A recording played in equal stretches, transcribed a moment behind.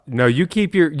No, you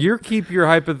keep your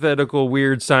hypothetical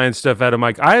weird science stuff out of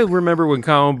Mike. I remember when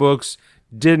comic books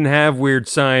didn't have weird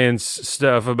science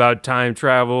stuff about time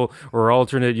travel or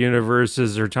alternate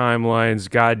universes or timelines.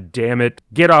 God damn it.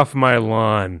 Get off my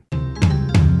lawn.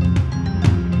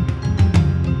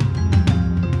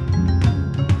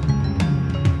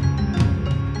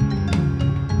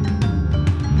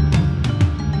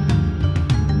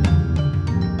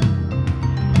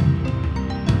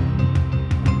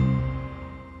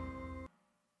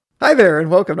 Hi there, and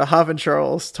welcome to Hav and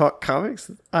Charles Talk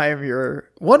Comics. I am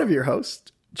one of your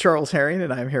hosts, Charles Herring,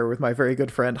 and I'm here with my very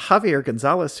good friend Javier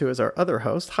Gonzalez, who is our other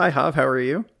host. Hi, Hav. How are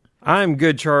you? I'm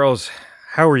good, Charles.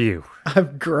 How are you?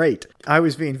 I'm great. I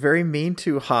was being very mean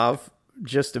to Hav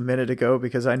just a minute ago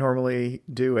because I normally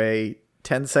do a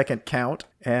 10-second count,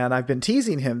 and I've been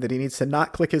teasing him that he needs to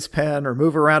not click his pen or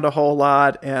move around a whole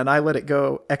lot, and I let it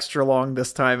go extra long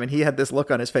this time, and he had this look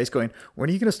on his face going,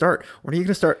 when are you going to start? When are you going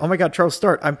to start? Oh my God, Charles,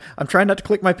 start. I'm trying not to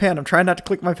click my pen. I'm trying not to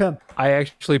click my pen. I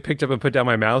actually picked up and put down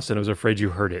my mouse, and I was afraid you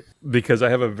heard it because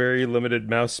I have a very limited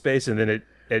mouse space, and then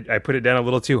I put it down a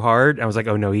little too hard. I was like,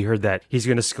 oh no, he heard that. He's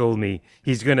going to scold me.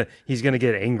 He's going to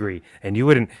get angry. And you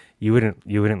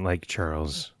wouldn't like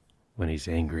Charles when he's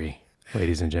angry,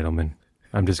 ladies and gentlemen.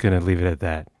 I'm just going to leave it at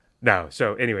that. No.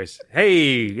 So anyways,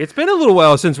 hey, it's been a little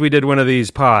while since we did one of these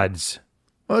pods.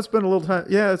 Well, it's been a little time.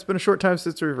 Yeah, it's been a short time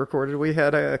since we've recorded. We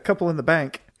had a couple in the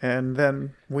bank, and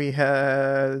then we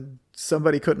had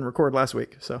somebody couldn't record last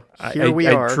week. So here we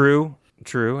are. True.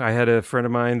 I had a friend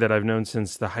of mine that I've known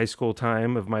since the high school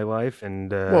time of my life,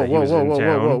 and he was in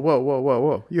town.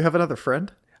 Whoa. You have another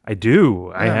friend? I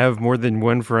do. Yeah. I have more than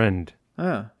one friend.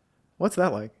 What's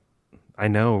that like? I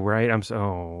know, right?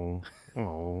 Oh,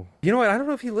 you know what? I don't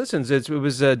know if he listens. It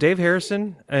was Dave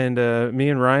Harrison, and me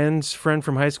and Ryan's friend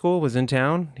from high school was in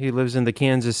town. He lives in the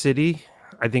Kansas City,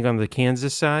 I think on the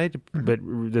Kansas side, but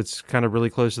that's kind of really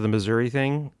close to the Missouri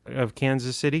thing of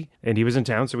Kansas City. And he was in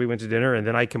town, so we went to dinner. And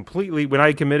then when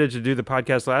I committed to do the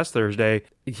podcast last Thursday,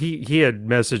 he had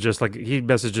messaged us, like he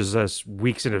messages us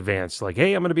weeks in advance, like,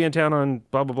 hey, I'm going to be in town on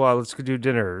blah, blah, blah. Let's go do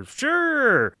dinner.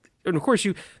 Sure. And of course,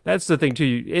 that's the thing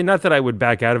too. And not that I would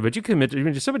back out of it. You commit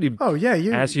to somebody. Oh yeah,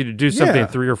 asks you to do something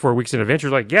 3 or 4 weeks in advance.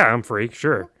 You're like, yeah, I'm free,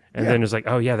 sure. And then it's like,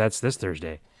 oh yeah, that's this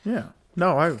Thursday. Yeah.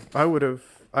 No, I would have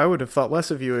thought less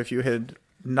of you if you had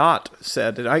not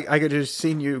said it. I could have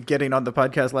seen you getting on the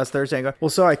podcast last Thursday and go,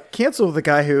 well, so I canceled the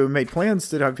guy who made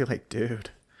plans. I'd be like, dude,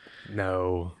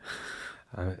 no.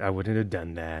 I wouldn't have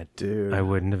done that. Dude. I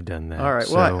wouldn't have done that. All right.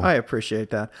 Well, I appreciate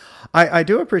that. I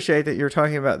do appreciate that you're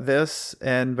talking about this,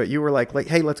 but you were like,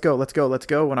 hey, let's go.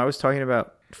 When I was talking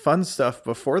about fun stuff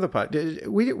before the pod,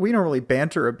 we normally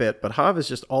banter a bit, but Hav is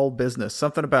just all business.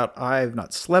 Something about, I've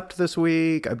not slept this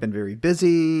week. I've been very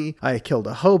busy. I killed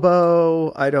a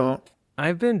hobo.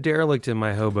 I've been derelict in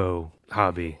my hobo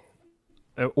hobby.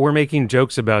 Or making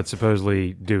jokes about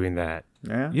supposedly doing that.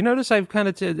 Yeah. You notice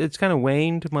it's kind of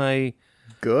waned my...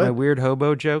 Good. My weird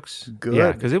hobo jokes. Good.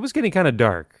 Yeah, because it was getting kind of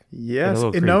dark. Yes.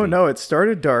 No, it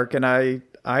started dark, and I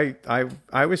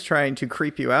was trying to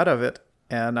creep you out of it,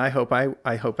 and I hope I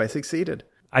succeeded.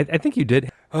 I think you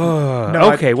did.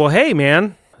 Okay. Well, hey,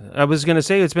 man. I was going to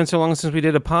say it's been so long since we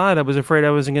did a pod. I was afraid I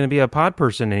wasn't going to be a pod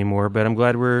person anymore, but I'm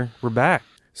glad we're back.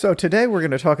 So today we're going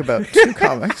to talk about two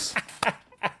comics.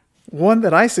 One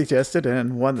that I suggested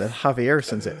and one that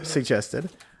Javier suggested.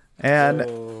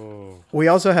 And we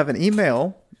also have an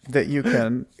email that you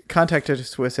can contact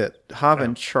us with at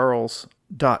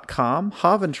havandcharles.com,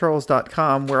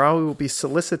 havandcharles.com, where I will be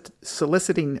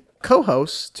soliciting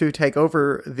co-hosts to take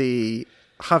over the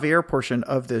Javier portion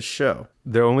of this show.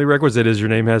 The only requisite is your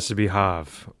name has to be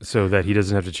Hav, so that he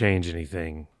doesn't have to change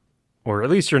anything. Or at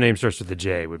least your name starts with a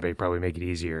J, would probably make it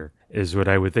easier, is what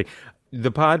I would think.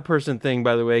 The pod person thing,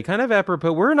 by the way, kind of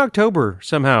apropos. We're in October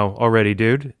somehow already,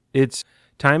 dude.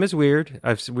 Time is weird.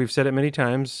 We've said it many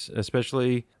times,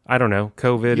 especially, I don't know,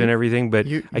 COVID and everything, but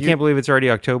I can't believe it's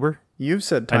already October. You've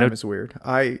said time is weird.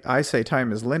 I say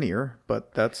time is linear,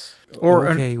 but that's... Or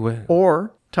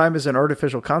time is an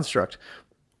artificial construct.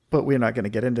 But we're not going to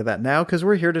get into that now because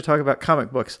we're here to talk about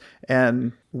comic books.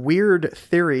 And weird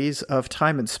theories of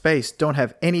time and space don't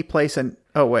have any place in...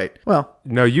 Oh, wait. Well...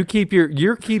 No, you keep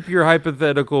your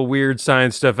hypothetical weird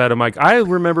science stuff out of Mike. I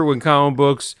remember when comic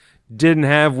books didn't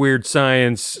have weird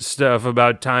science stuff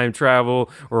about time travel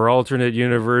or alternate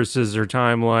universes or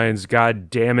timelines. God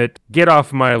damn it. Get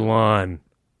off my lawn.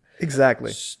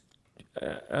 Exactly.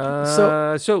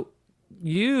 I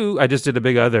just did a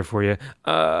big other for you. It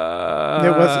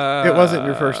wasn't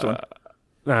your first one.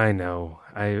 I know.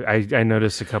 I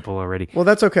noticed a couple already. Well,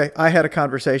 that's okay. I had a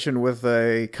conversation with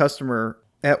a customer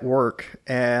at work,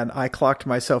 and I clocked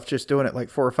myself just doing it like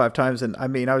 4 or 5 times. And I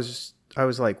mean, I was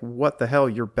like, what the hell?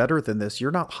 You're better than this.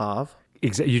 You're not Hav.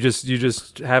 You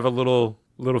just have a little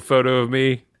photo of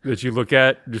me that you look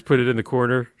at, just put it in the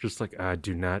corner, just like,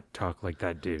 do not talk like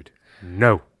that, dude.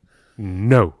 No,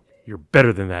 you're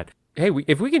better than that. Hey,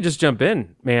 if we can just jump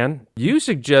in, man. You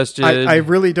suggested. I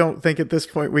really don't think at this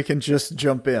point we can just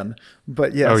jump in,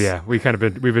 but yes. Oh yeah, we've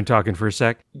been talking for a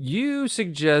sec. You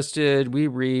suggested we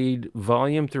read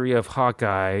Volume 3 of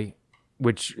Hawkeye,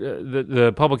 which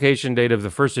the publication date of the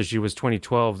first issue was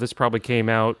 2012. This probably came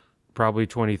out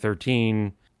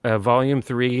 2013. Volume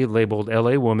 3 labeled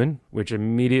L.A. Woman, which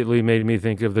immediately made me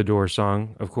think of the Doors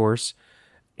song, of course.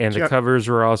 And the covers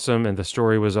were awesome, and the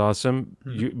story was awesome.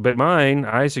 But mine,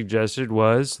 I suggested,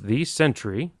 was The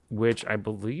Sentry, which I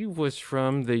believe was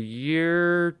from the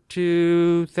year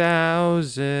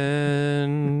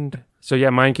 2000. So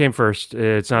yeah, mine came first.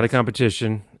 It's not a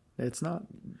competition. It's not.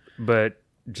 But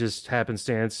just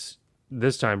happenstance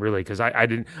this time, really, because I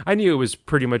knew it was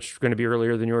pretty much going to be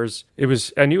earlier than yours.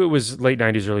 I knew it was late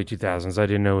 90s, early 2000s. I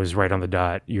didn't know it was right on the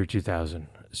dot, year 2000.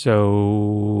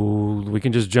 So we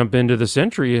can just jump into The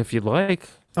Sentry if you'd like.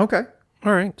 Okay.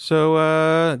 All right. So,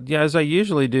 as I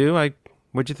usually do,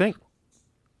 what'd you think?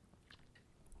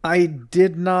 I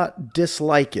did not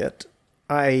dislike it.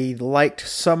 I liked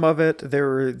some of it.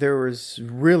 There was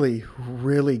really,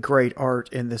 really great art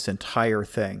in this entire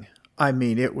thing. I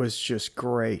mean, it was just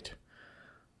great.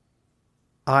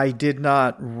 I did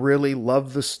not really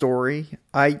love the story.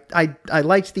 I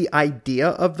liked the idea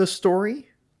of the story,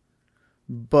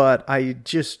 but I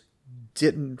just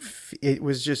didn't. It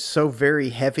was just so very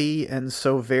heavy and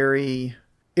so very.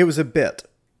 It was a bit.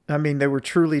 I mean, they were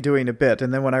truly doing a bit,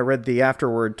 and then when I read the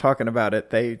afterword talking about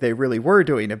it, they really were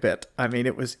doing a bit. I mean,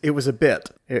 it was a bit.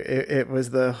 It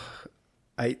was the.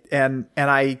 And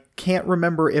I can't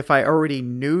remember if I already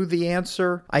knew the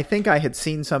answer. I think I had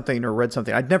seen something or read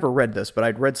something. I'd never read this, but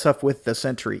I'd read stuff with the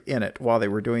Sentry in it while they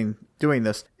were doing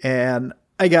this, and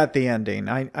I got the ending.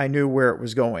 I knew where it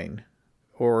was going,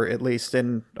 or at least,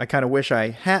 and I kind of wish I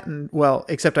hadn't. Well,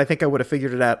 except I think I would have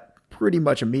figured it out pretty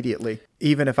much immediately.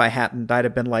 Even if I hadn't, I'd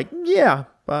have been like, yeah,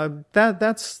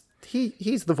 that's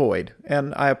he's the Void,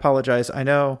 and I apologize. I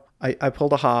know. I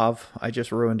pulled a Hav. I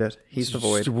just ruined it. He's the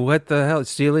Void. What the hell?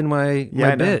 It's stealing my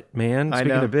bit, man.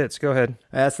 Speaking of bits, go ahead.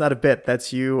 That's not a bit.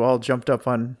 That's you all jumped up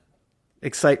on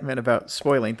excitement about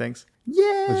spoiling things.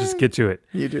 Yeah. Let's just get to it.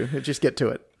 You do. Just get to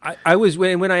it. I was,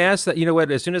 when I asked that, you know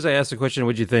what, as soon as I asked the question,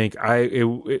 what'd you think?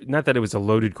 Not that it was a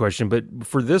loaded question, but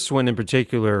for this one in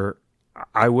particular,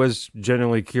 I was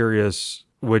genuinely curious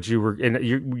what you were, and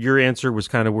your answer was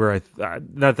kind of where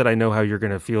not that I know how you're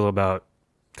going to feel about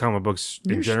comic books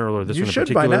in general, or this one in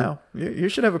particular. You should by now. You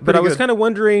should have a pretty But I was kind of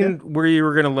wondering where you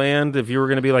were going to land, if you were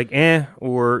going to be like,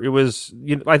 or it was,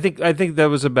 I think that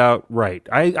was about right.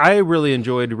 I really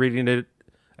enjoyed reading it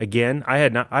again.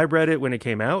 I read it when it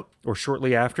came out, or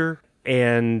shortly after,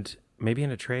 and maybe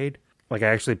in a trade. Like, I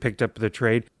actually picked up the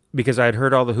trade, because I had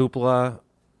heard all the hoopla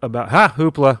about,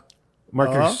 hoopla,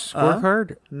 mark your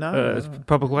scorecard? No.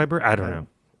 Public library? I don't know.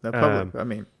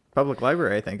 The public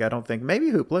library, I think. I don't think.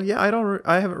 Maybe Hoopla. Yeah, I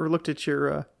haven't looked at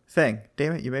your thing.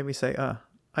 Damn it, you made me say,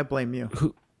 I blame you.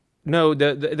 No,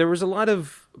 there was a lot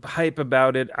of hype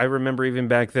about it. I remember even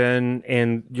back then,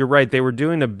 and you're right, they were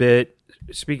doing a bit,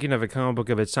 speaking of a comic book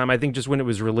of its time, I think just when it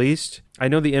was released. I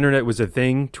know the internet was a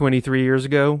thing 23 years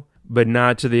ago, but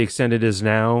not to the extent it is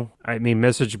now. I mean,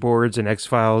 message boards and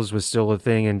X-Files was still a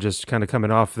thing, and just kind of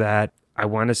coming off that. I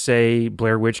want to say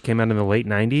Blair Witch came out in the late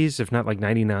 90s, if not like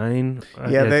 99,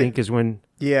 I think is when...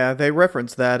 Yeah, they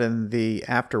referenced that in the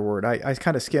afterword. I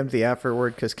kind of skimmed the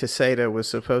afterword because Quesada was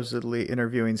supposedly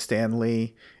interviewing Stan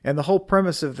Lee. And the whole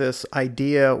premise of this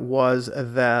idea was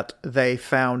that they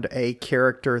found a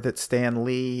character that Stan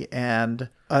Lee and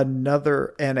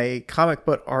a comic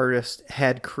book artist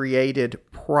had created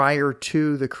prior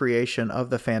to the creation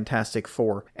of the Fantastic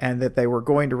Four, and that they were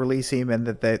going to release him, and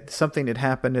that something had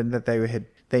happened, and that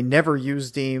they never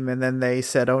used him, and then they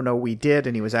said, oh no, we did,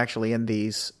 and he was actually in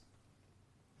these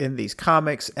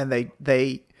comics, and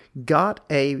they got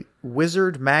a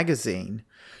Wizard magazine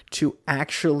to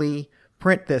actually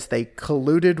print this. They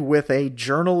colluded with a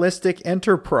journalistic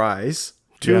enterprise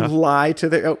to lie to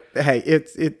the. Oh, hey,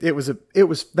 it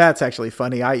was that's actually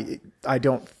funny. I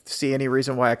don't see any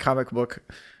reason why a comic book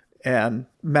and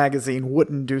magazine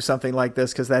wouldn't do something like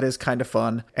this, because that is kind of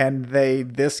fun. And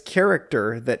this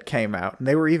character that came out, and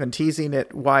they were even teasing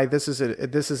it, why this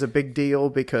is a big deal,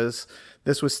 because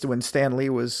this was when Stan Lee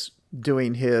was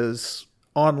doing his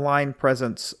online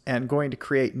presence and going to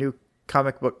create new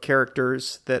comic book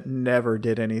characters that never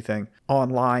did anything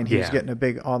online. He was getting a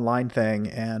big online thing,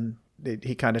 and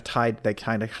they kind of tied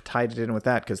it in with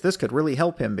that, because this could really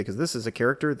help him, because this is a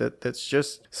character that's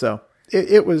just so.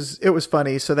 It was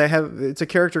funny. So it's a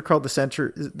character called the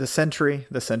Sentry,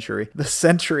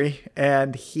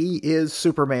 and he is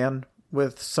Superman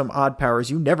with some odd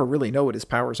powers. You never really know what his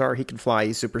powers are. He can fly.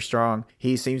 He's super strong.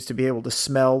 He seems to be able to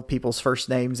smell people's first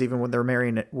names even when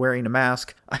they're wearing a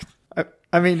mask.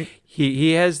 I mean,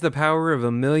 he has the power of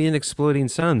 1,000,000 exploding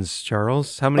suns,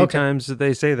 Charles. How many times did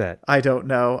they say that? I don't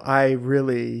know. I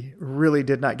really, really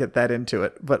did not get that into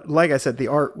it. But like I said, the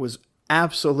art was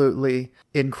absolutely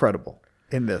incredible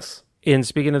in this. And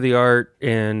speaking of the art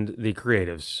and the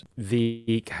creatives,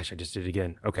 I just did it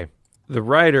again. Okay. The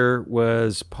writer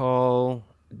was Paul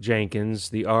Jenkins,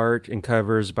 the art and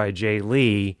covers by Jae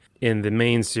Lee in the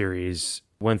main series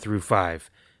 1 through 5.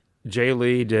 Jae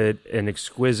Lee did an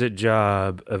exquisite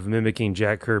job of mimicking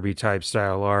Jack Kirby type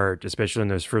style art, especially in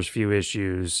those first few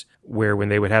issues, where when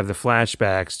they would have the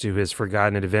flashbacks to his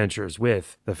forgotten adventures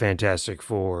with the Fantastic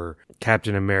Four,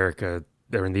 Captain America,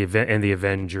 and the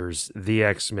Avengers, the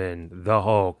X-Men, the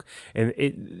Hulk, and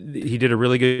he did a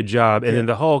really good job. And then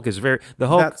the Hulk is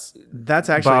that's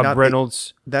actually Bob not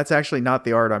Reynolds. That's actually not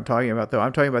the art I'm talking about, though.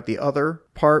 I'm talking about the other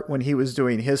part when he was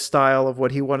doing his style of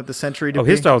what he wanted the Sentry to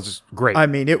be. His style is great. I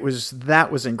mean, that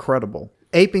was incredible.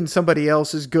 Aping somebody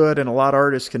else is good, and a lot of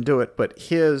artists can do it, but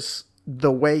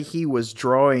the way he was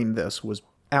drawing this was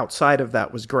outside of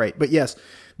that was great. But yes,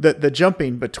 the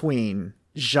jumping between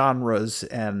genres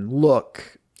and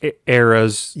look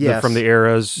eras from the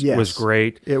eras was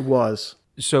great. It was.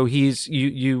 So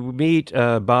you meet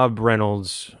Bob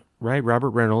Reynolds, right? Robert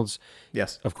Reynolds.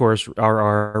 Yes, of course,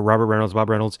 our Robert Reynolds, Bob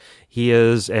Reynolds. He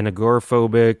is an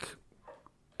agoraphobic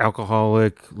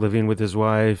alcoholic living with his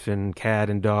wife and cat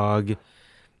and dog,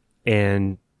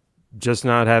 and just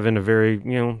not having a very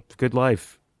good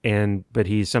life. But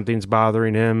something's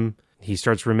bothering him. He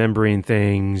starts remembering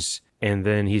things. And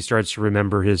then he starts to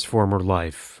remember his former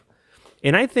life.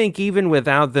 And I think even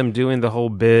without them doing the whole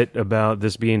bit about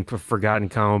this being a forgotten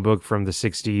comic book from the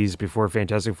 60s before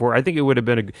Fantastic Four, I think it would have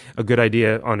been a good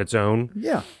idea on its own.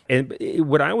 Yeah. And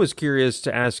what I was curious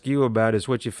to ask you about is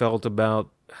what you felt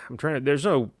about, I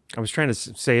was trying to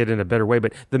say it in a better way,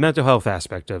 but the mental health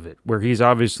aspect of it, where he's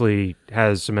obviously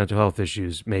has some mental health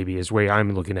issues, maybe is the way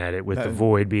I'm looking at it, with the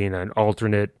Void being an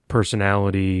alternate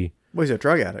personality. Well, he's a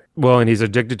drug addict. Well, and he's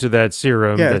addicted to that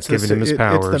serum that's giving him his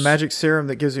powers. It's the magic serum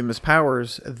that gives him his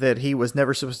powers that he was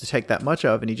never supposed to take that much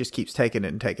of, and he just keeps taking it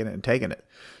and taking it and taking it.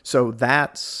 So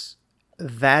that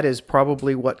is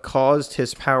probably what caused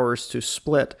his powers to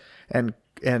split and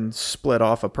split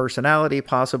off a personality,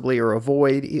 possibly, or a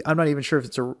void. I'm not even sure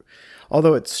if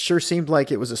although it sure seemed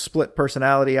like it was a split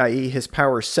personality, i.e. his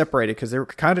powers separated, because there were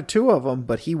kind of two of them,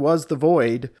 but he was the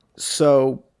void.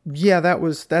 So yeah, that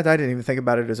I didn't even think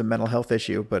about it as a mental health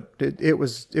issue, but it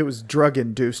was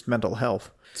drug-induced mental health.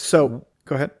 So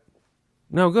go ahead.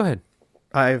 No, go ahead.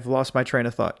 I've lost my train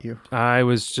of thought. I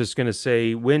was just going to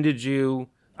say,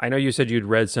 I know you said you'd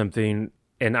read something,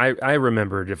 and I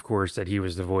remembered, of course, that he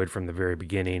was the Void from the very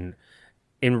beginning.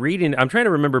 In reading, I'm trying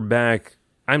to remember back.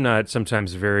 I'm not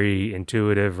sometimes very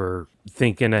intuitive or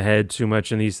thinking ahead too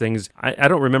much in these things. I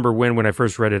don't remember when I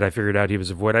first read it, I figured out he was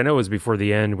a Void. I know it was before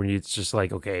the end when it's just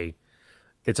like, okay,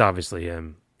 it's obviously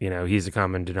him. He's a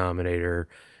common denominator.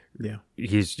 Yeah.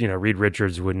 He's, Reed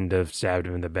Richards wouldn't have stabbed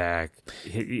him in the back.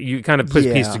 You kind of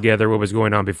piece together what was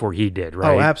going on before he did,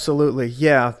 right? Oh, absolutely.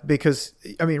 Yeah. Because,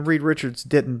 Reed Richards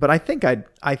didn't, but I think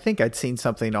I'd seen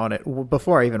something on it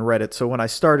before I even read it. So when I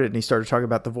started and he started talking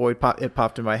about the Void, it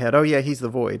popped in my head. Oh yeah, he's the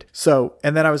Void. So,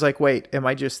 and then I was like, wait, am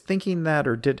I just thinking that,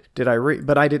 or did I read?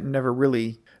 But I didn't never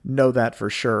really know that for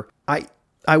sure. I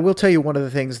will tell you one of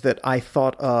the things that I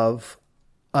thought of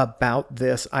about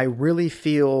this. I really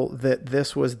feel that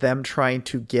this was them trying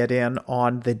to get in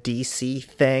on the DC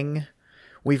thing.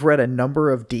 We've read a number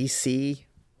of DC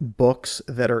books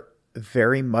that are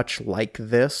very much like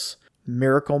this.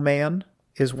 Miracle Man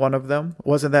is one of them.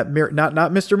 Wasn't that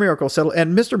not Mr. Miracle?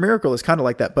 And Mr. Miracle is kind of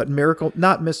like that, but Miracle,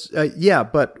 not Miss. Yeah,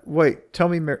 but wait, tell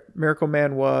me, Miracle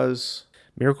Man was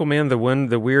Miracle Man, the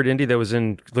weird indie that was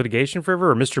in litigation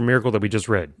forever, or Mr. Miracle that we just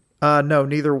read? No,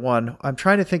 neither one. I'm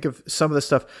trying to think of some of the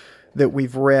stuff that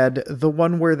we've read. The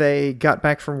one where they got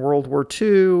back from World War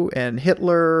II and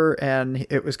Hitler, and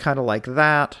it was kind of like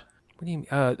that. What do you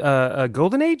mean?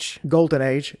 Golden Age? Golden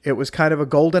Age. It was kind of a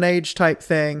Golden Age type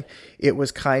thing. It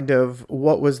was kind of,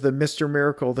 what was the Mr.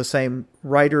 Miracle, the same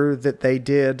writer that they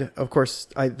did. Of course,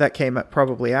 that came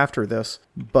probably after this,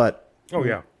 but... Oh,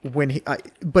 yeah.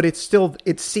 but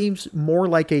it seems more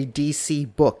like a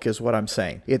DC book is what I'm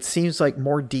saying. It seems like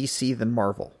more DC than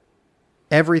Marvel.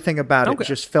 Everything about it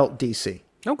just felt DC.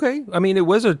 Okay. I mean,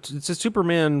 it's a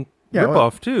Superman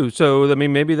ripoff too. So, I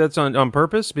mean, maybe that's on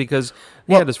purpose because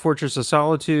he had his Fortress of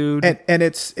Solitude. And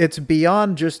it's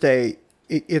beyond just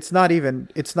it's not even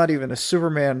a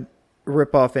Superman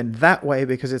ripoff in that way,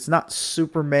 because it's not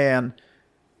Superman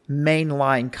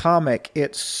mainline comic.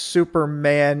 It's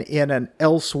Superman in an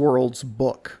Elseworlds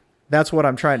book. That's what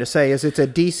I'm trying to say. It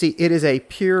is a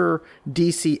pure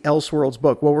DC Elseworlds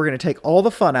book. Well, we're going to take all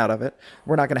the fun out of it.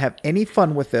 We're not going to have any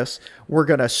fun with this. We're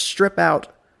going to strip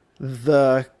out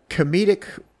the comedic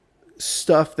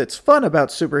stuff that's fun about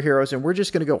superheroes, and we're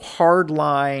just going to go hard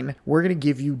line. We're going to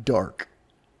give you dark.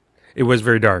 It was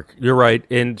very dark. You're right.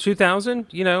 In 2000,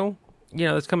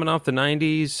 it's coming off the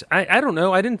 90s. I don't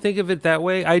know. I didn't think of it that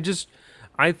way.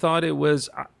 I thought it was,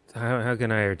 how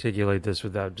can I articulate this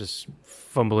without just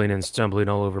fumbling and stumbling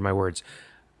all over my words?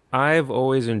 I've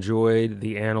always enjoyed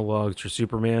the analogs for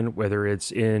Superman, whether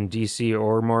it's in DC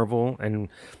or Marvel. And,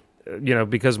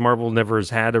 because Marvel never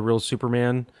has had a real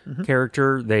Superman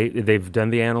character, they've done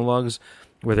the analogs,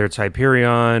 whether it's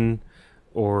Hyperion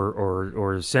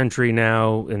or Sentry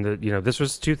now. And this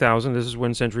was 2000. This is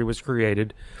when Sentry was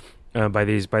created. By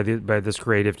this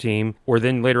creative team, or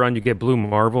then later on you get Blue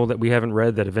Marvel that we haven't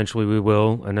read that eventually we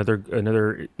will.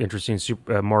 Another interesting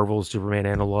Marvel Superman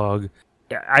analog.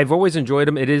 I've always enjoyed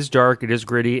them. It is dark. It is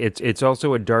gritty. It's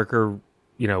also a darker.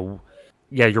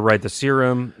 Yeah, you're right. The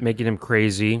serum making him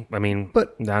crazy. I mean,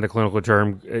 but not a clinical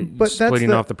term. But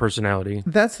splitting off the personality.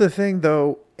 That's the thing,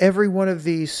 though. Every one of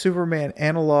these Superman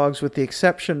analogs, with the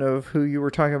exception of who you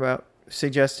were talking about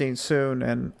suggesting soon,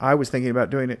 and I was thinking about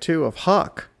doing it too, of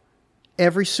Huck.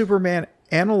 Every Superman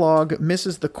analog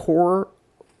misses the core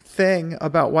thing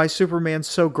about why Superman's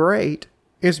so great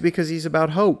is because he's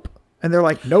about hope. And they're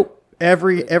like, nope.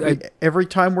 Every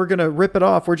time we're going to rip it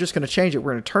off, we're just going to change it.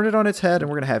 We're going to turn it on its head,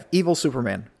 and we're going to have evil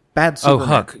Superman. Bad Superman. Oh,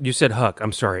 Huck. You said Huck.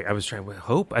 I'm sorry. I was trying with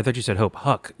Hope. I thought you said Hope.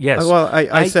 Huck. Yes. Well,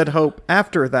 I said Hope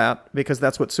after that because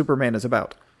that's what Superman is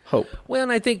about. Hope. Well,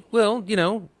 and I think,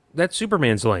 that's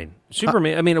Superman's lane.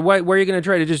 Superman, why are you going to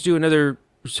try to just do another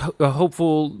a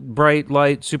hopeful, bright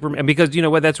light Superman? Because you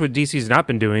know what, that's what DC's not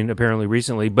been doing apparently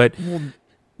recently. But when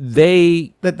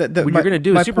you're going to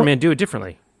do a Superman, do it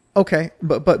differently. Okay,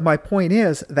 but my point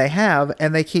is they have,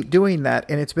 and they keep doing that,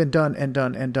 and it's been done and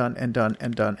done and done and done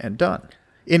and done and done,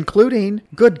 including,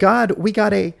 good God, we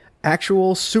got a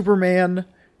actual Superman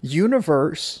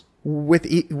universe with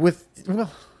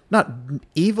not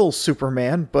evil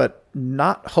Superman, but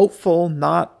not hopeful,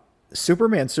 not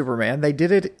Superman. They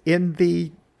did it in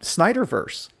the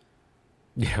Snyderverse.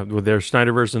 Yeah, well, there's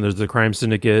Snyderverse and there's the Crime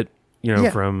Syndicate,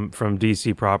 from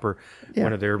DC proper,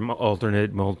 one of their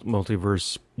alternate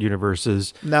multiverse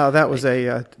universes. No, that was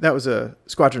a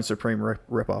Squadron Supreme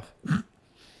ripoff.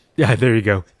 Yeah, there you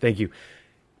go. Thank you.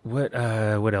 What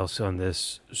else on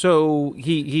this? So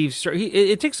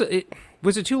it takes.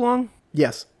 Was it too long?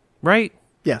 Yes. Right.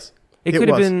 Yes. It could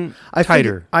have been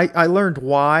tighter. I learned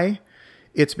why.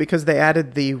 It's because they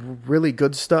added the really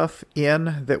good stuff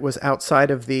in that was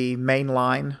outside of the main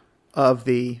line of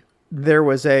the. There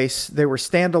were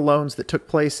standalones that took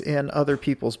place in other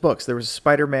people's books. There was a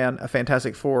Spider-Man, a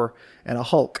Fantastic Four, and a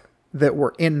Hulk that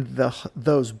were in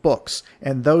those books,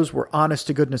 and those were, honest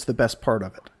to goodness, the best part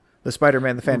of it. The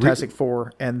Spider-Man, the Fantastic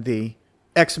Four, and the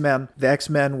X-Men. The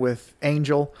X-Men with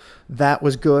Angel, that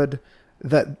was good.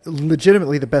 That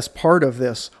legitimately the best part of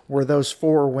this were those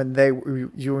four when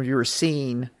you were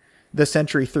seeing the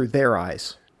Sentry through their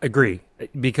eyes. Agree,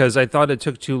 because I thought it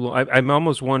took too long. I'm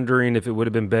almost wondering if it would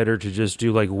have been better to just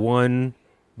do like one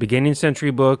beginning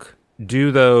Sentry book,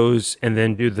 do those, and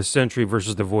then do the Sentry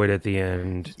versus the Void at the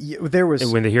end. Yeah,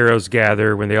 and when the heroes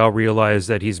gather, when they all realize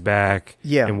that he's back,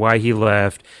 and why he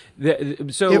left.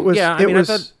 So it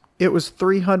was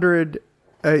 300.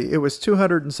 It was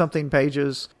 200 and something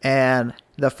pages, and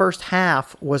the first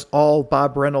half was all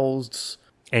Bob Reynolds'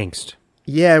 angst.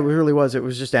 Yeah, it really was. It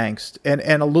was just angst, and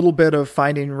a little bit of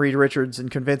finding Reed Richards and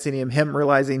convincing him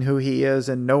realizing who he is,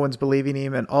 and no one's believing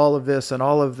him, and all of this and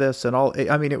all of this and all.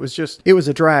 I mean, it was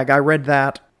a drag. I read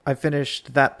that. I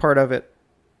finished that part of it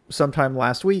sometime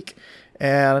last week,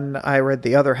 and I read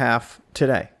the other half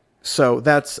today. So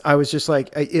I was just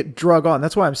like, it drug on.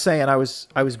 That's why I'm saying I was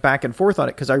back and forth on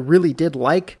it, because I really did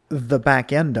like the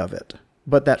back end of it.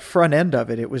 But that front end of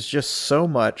it, it was just so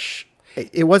much.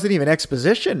 It wasn't even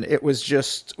exposition. It was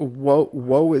just,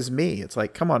 woe is me. It's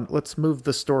like, come on, let's move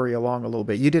the story along a little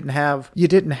bit. You didn't have a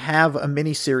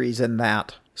miniseries in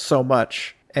that so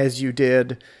much as you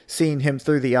did seeing him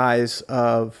through the eyes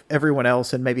of everyone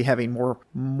else and maybe having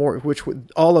more, which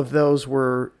all of those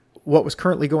were what was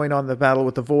currently going on in the battle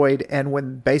with the Void, and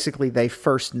when basically they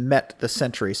first met the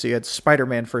Sentry. So you had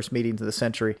Spider-Man first meeting the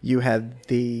Sentry, you had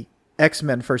the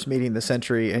X-Men first meeting the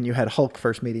Sentry, and you had Hulk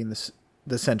first meeting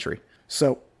the Sentry.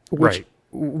 So,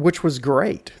 which was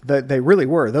great. They really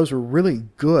were. Those were really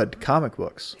good comic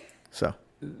books. So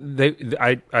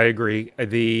I agree.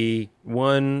 The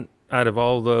one out of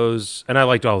all those, and I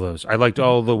liked all those. I liked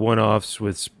all the one-offs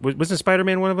with, wasn't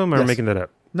Spider-Man one of them? Or am I making that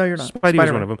up? No, you're not. Spidey Spider-Man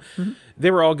was one of them. Mm-hmm. They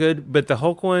were all good, but the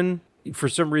Hulk one, for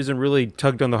some reason, really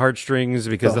tugged on the heartstrings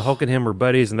because the Hulk and him were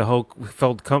buddies, and the Hulk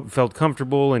felt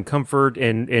comfortable and comfort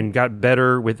and got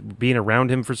better with being around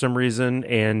him for some reason.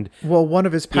 And one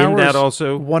of his powers, in that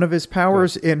also,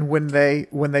 in when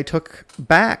they took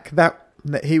back that.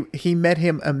 He met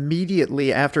him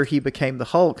immediately after he became the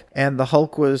Hulk, and the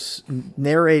Hulk was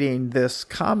narrating this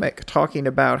comic talking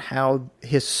about how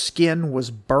his skin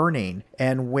was burning,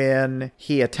 and when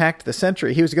he attacked the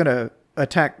Sentry, he was going to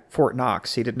attack Fort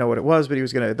Knox. He didn't know what it was, but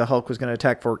the Hulk was going to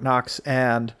attack Fort Knox,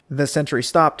 and the Sentry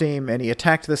stopped him, and he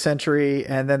attacked the Sentry,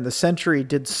 and then the Sentry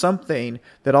did something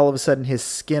that all of a sudden his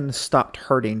skin stopped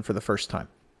hurting for the first time.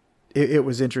 It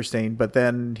was interesting, but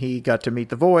then he got to meet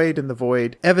the Void, and the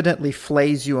Void evidently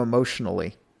flays you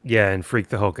emotionally. Yeah, and freak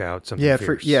the Hulk out. It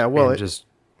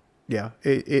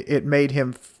made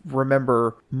him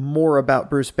remember more about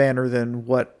Bruce Banner than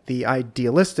what the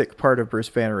idealistic part of Bruce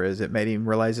Banner is. It made him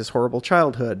realize his horrible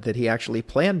childhood, that he actually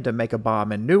planned to make a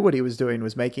bomb and knew what he was doing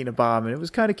was making a bomb, and it was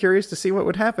kind of curious to see what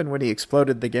would happen when he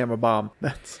exploded the gamma bomb.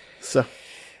 That's so.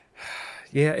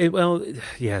 Yeah, it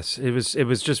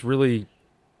was just really.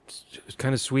 It was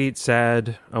kind of sweet,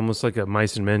 sad, almost like a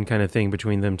mice and men kind of thing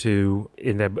between them two.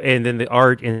 And then the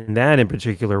art in that in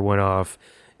particular one-off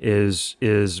is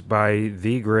by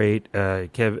the great oh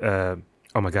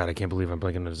my God, I can't believe I'm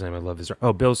blanking on his name. I love his art.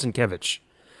 Oh, Bill Sienkiewicz.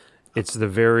 It's the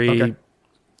very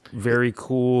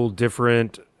cool,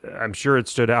 different. I'm sure it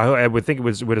stood out. I would think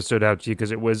would have stood out to you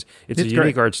because it's a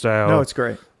unique art style. No, it's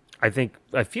great. I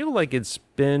feel like it's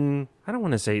been, I don't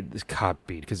want to say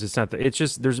copied because it's not it's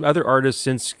just, there's other artists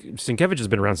since Sienkiewicz has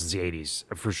been around since the 80s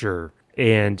for sure.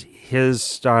 And his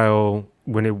style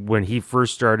when he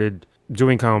first started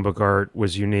doing comic book art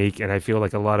was unique. And I feel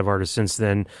like a lot of artists since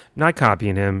then, not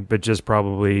copying him, but just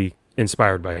probably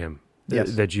inspired by him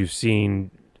that you've seen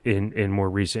in more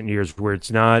recent years, where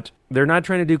they're not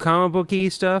trying to do comic booky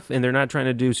stuff and they're not trying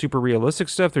to do super realistic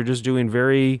stuff. They're just doing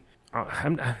very,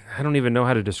 I don't even know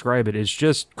how to describe it. It's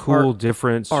just cool,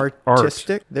 different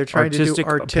artistic. They're trying to do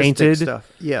artistic painted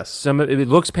stuff. Yes, some it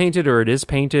looks painted, or it is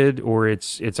painted, or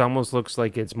it's almost looks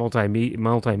like it's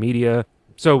multimedia.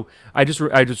 So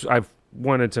I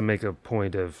wanted to make a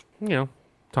point of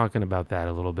talking about that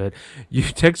a little bit. You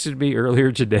texted me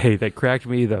earlier today that cracked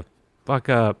me the fuck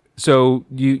up. So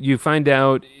you find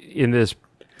out in this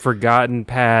forgotten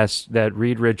past that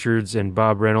Reed Richards and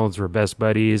Bob Reynolds were best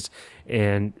buddies.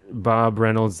 And Bob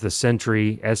Reynolds, the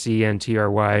Sentry, Sentry,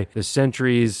 the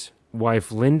Sentry's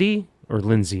wife, Lindy, or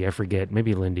Lindsay, I forget,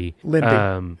 maybe Lindy.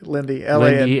 Lindy,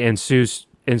 Lindy and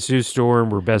Sue Storm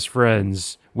were best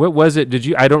friends. What was it?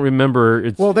 I don't remember.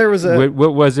 There was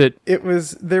what was it?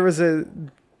 There was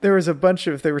a bunch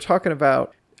of, they were talking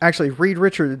about, actually, Reed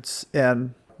Richards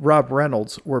and Rob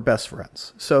Reynolds were best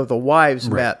friends. So the wives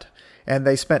met. And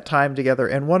they spent time together.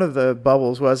 And one of the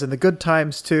bubbles was, in the good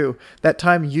times too, that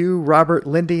time you, Robert,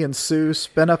 Lindy, and Sue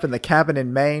spent up in the cabin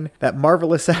in Maine, that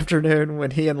marvelous afternoon when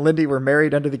he and Lindy were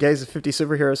married under the gaze of 50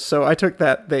 superheroes. So I took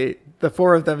that, the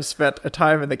four of them spent a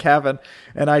time in the cabin,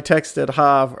 and I texted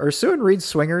Hav, "Are Sue and Reed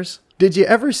swingers? Did you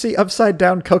ever see upside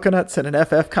down coconuts in an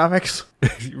FF comics?"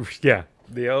 Yeah,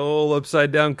 the old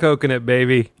upside down coconut,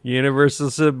 baby. Universal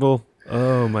symbol.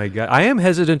 Oh my God! I am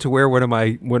hesitant to wear one of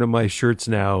my shirts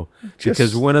now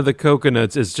because one of the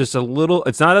coconuts is just a little.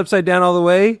 It's not upside down all the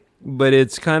way, but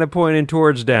it's kind of pointing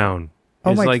towards down.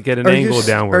 It's like at an angle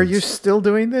downwards. Are you still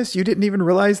doing this? You didn't even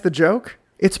realize the joke?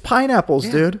 It's pineapples,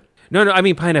 dude. No, I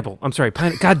mean pineapple. I'm sorry,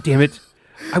 God damn it!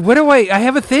 I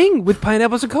have a thing with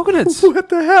pineapples and coconuts. What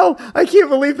the hell? I can't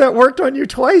believe that worked on you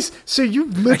twice. So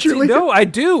you literally... No, I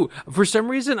do. For some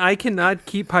reason, I cannot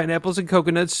keep pineapples and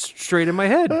coconuts straight in my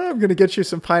head. I'm going to get you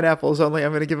some pineapples, only I'm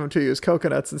going to give them to you as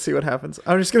coconuts and see what happens.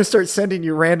 I'm just going to start sending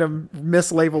you random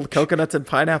mislabeled coconuts and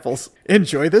pineapples.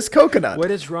 Enjoy this coconut.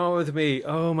 What is wrong with me?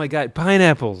 Oh my God.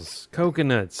 Pineapples,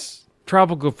 coconuts,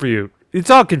 tropical fruit. It's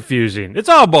all confusing. It's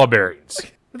all barbarians.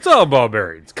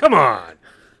 Come on.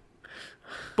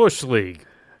 Bush League.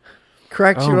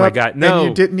 Cracked you up, God, no. And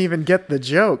you didn't even get the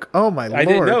joke. Oh, my Lord. I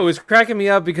didn't know. It was cracking me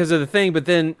up because of the thing, but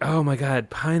then, oh, my God,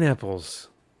 pineapples.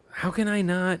 How can I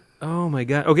not? Oh my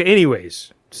God. Okay,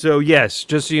 anyways. So yes,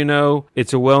 just so you know,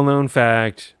 it's a well-known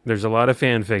fact. There's a lot of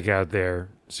fanfic out there.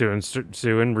 Sue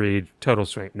and Reed, total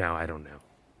swing. No, I don't know.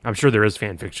 I'm sure there is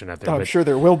fan fiction out there. I'm sure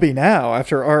there will be now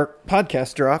after our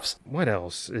podcast drops. What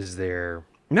else is there?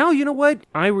 No, you know what?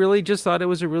 I really just thought it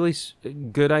was a really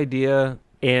good idea.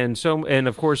 And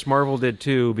of course, Marvel did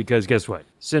too, because guess what?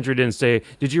 Sentry didn't say,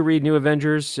 did you read New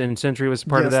Avengers? And Sentry was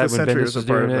part of that when Bendis was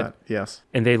doing it. Yes.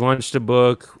 And they launched a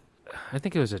book. I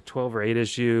think it was a 12 or 8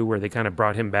 issue where they kind of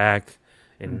brought him back,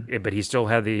 but he still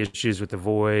had the issues with the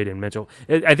Void and mental.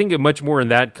 I think much more in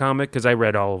that comic because I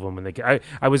read all of them and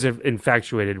I was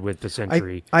infatuated with the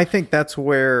Sentry. I think that's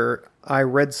where I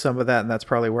read some of that, and that's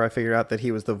probably where I figured out that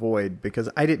he was the Void because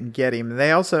I didn't get him.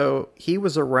 He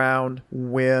was around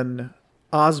when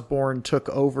Osborn took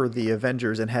over the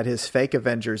Avengers and had his fake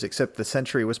Avengers, except the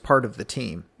Sentry was part of the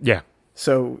team. Yeah.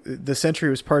 So the Sentry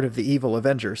was part of the evil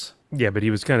Avengers. Yeah, but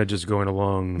he was kind of just going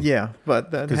along. Yeah,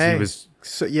 but then, hey, he was...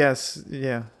 So, yes,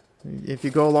 yeah. If you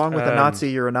go along with a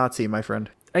Nazi, you're a Nazi, my friend.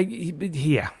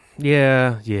 Yeah.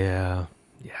 Okay,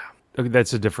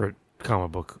 that's a different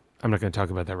comic book. I'm not going to talk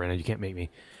about that right now. You can't make me.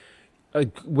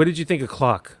 What did you think of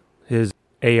Clock? His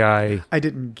AI. I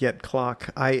didn't get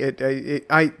Clock.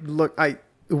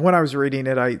 When I was reading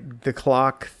it, the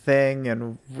Clock thing,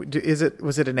 and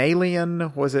was it an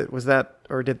alien? Was that,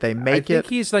 or did they make it?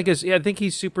 I think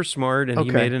he's super smart, and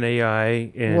he made an AI,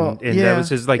 and yeah, that was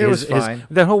his fine.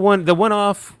 The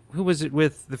one-off. Who was it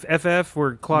with the FF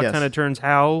where Clock kind of turns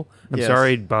Hal? I'm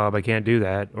sorry, Bob, I can't do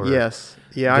that. Or yes,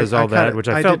 yeah, does all that, which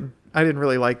I felt. I didn't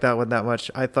really like that one that much.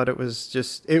 I thought it was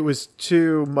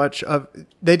too much of.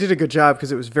 They did a good job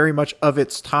because it was very much of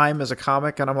its time as a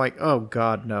comic, and I'm like, oh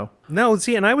God, no. No,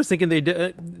 see, and I was thinking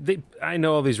I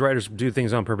know all these writers do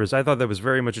things on purpose. I thought that was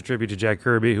very much a tribute to Jack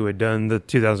Kirby, who had done the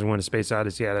 2001: A Space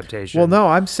Odyssey adaptation. Well, no,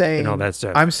 I'm saying and all that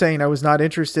stuff. I'm saying I was not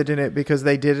interested in it because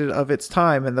they did it of its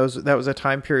time, and that was a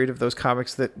time period of those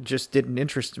comics that just didn't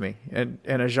interest me, and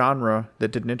a genre that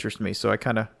didn't interest me. So I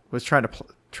kind of was trying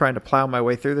to plow my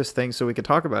way through this thing so we could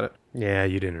talk about it. Yeah,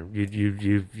 you didn't.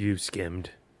 You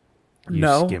skimmed.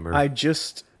 Skimmer. I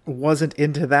just wasn't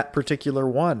into that particular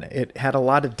one. It had a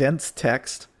lot of dense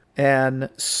text and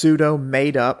pseudo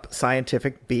made up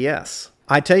scientific BS.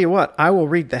 I tell you what, I will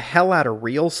read the hell out of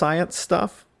real science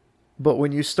stuff, but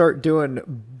when you start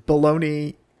doing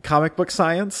baloney comic book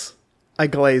science, I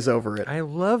glaze over it. I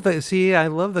love that. See, I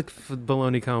love the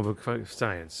baloney comic book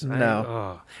science.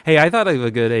 No. Hey, I thought of a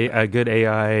good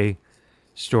AI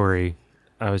story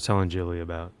I was telling Julie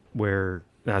about where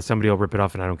somebody will rip it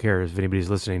off and I don't care if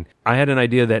anybody's listening. I had an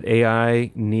idea that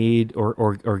AI need or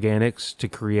organics to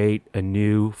create a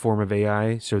new form of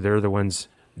AI. So they're the ones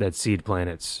that seed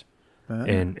planets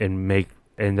and make,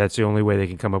 and that's the only way they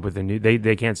can come up with a new,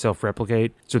 they can't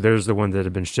self-replicate. So there's the ones that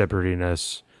have been shepherding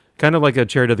us. Kind of like a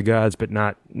chariot of the gods, but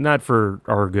not for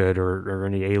our good or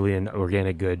any alien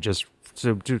organic good, just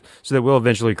so that we'll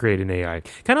eventually create an AI.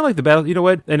 Kind of like the battle, you know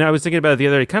what? And I was thinking about it the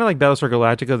other day, kind of like Battlestar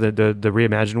Galactica, the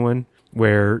reimagined one,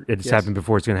 where it's happened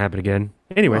before, it's going to happen again.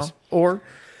 Anyways. Well, or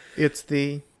it's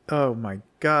the, oh my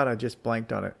God, I just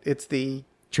blanked on it. It's the...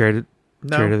 Chariot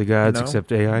of the gods,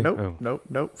 except AI?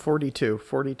 Nope. 42.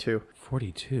 42?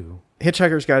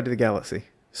 Hitchhiker's Guide to the Galaxy.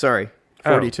 Sorry,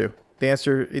 42. The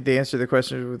answer to the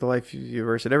question with the life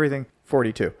universe and everything,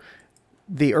 42.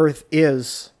 The Earth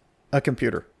is a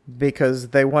computer because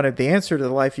they wanted the answer to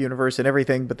the life universe and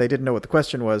everything, but they didn't know what the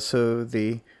question was. So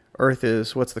the Earth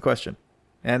is, what's the question?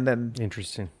 And then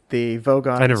interesting. The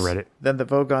Vogons. I never read it. Then the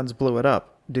Vogons blew it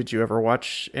up. Did you ever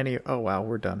watch any? Oh wow,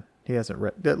 we're done. He hasn't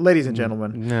read. Ladies and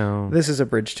gentlemen, no, this is a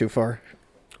bridge too far.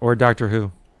 Or Doctor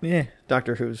Who. Yeah,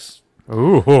 Doctor Who's.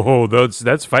 Oh,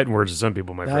 that's fighting words to some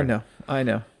people, my friend. I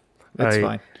know. That's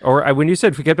fine. Or when you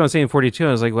said we kept on saying 42,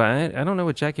 I was like, well, I don't know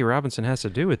what Jackie Robinson has to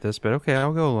do with this, but okay,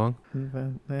 I'll go along.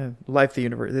 Life, the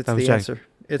universe. It's the answer.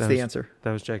 It's the answer.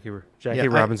 That was Jackie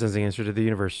Robinson's the answer to the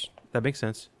universe. That makes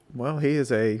sense. Well, he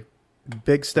is a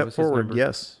big step forward.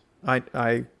 Yes,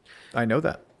 I know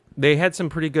that. They had some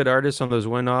pretty good artists on those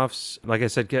one-offs. Like I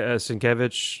said,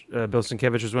 Sienkiewicz, Bill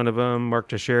Sienkiewicz was one of them. Mark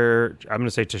Teixeira, I'm going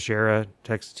to say Teixeira,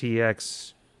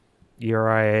 TXERIA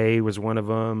was one of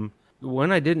them. The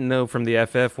one I didn't know from the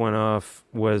FF one-off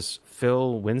was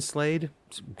Phil Winslade.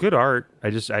 Good art. I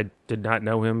did not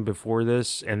know him before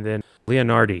this. And then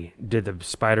Leonardi did the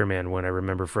Spider-Man one I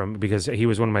remember from, because he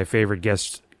was one of my favorite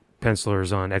guest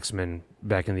pencilers on X-Men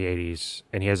back in the 80s.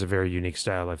 And he has a very unique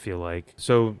style, I feel like.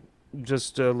 So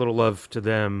just a little love to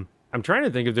them. I'm trying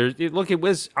to think if there's...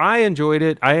 I enjoyed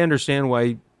it. I understand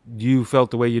why you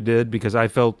felt the way you did, because I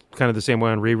felt kind of the same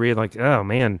way on reread. Like, oh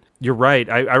man, you're right.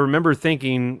 I remember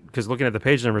thinking, because looking at the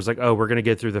page numbers, like, oh, we're going to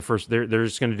get through the first. They're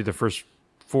just going to do the first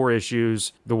 4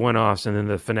 issues, the one-offs, and then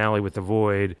the finale with the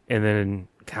Void. And then,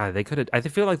 God, they could have. I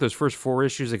feel like those first 4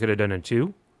 issues they could have done in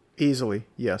 2. Easily,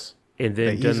 yes. And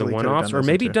then done the one-offs, or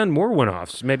maybe done more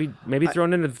one-offs. Maybe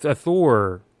thrown in a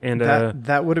Thor and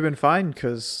that would have been fine,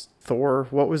 because Thor.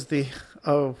 What was the?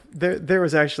 Oh, there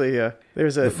was actually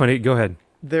there's a funny. Go ahead.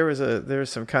 There was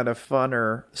some kind of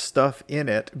funner stuff in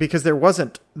it, because there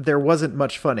wasn't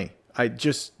much funny. I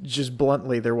just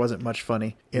bluntly, there wasn't much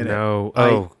funny in it.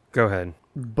 No. Go ahead.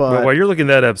 But well, while you're looking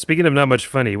that up, speaking of not much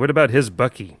funny, what about his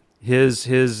Bucky? His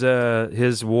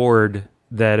ward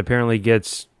that apparently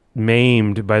gets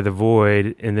maimed by the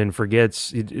Void and then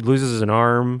forgets, he loses an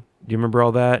arm. Do you remember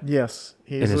all that? Yes,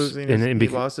 he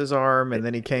lost his arm, and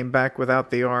then he came back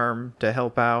without the arm to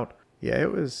help out. Yeah,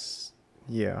 it was.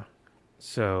 Yeah.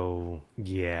 So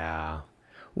yeah.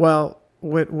 Well,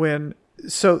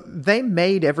 so they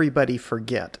made everybody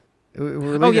forget. We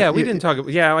didn't talk.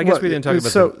 Yeah, I guess we didn't talk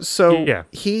about.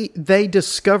 They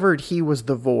discovered he was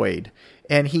the Void,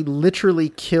 and he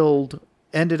literally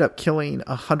ended up killing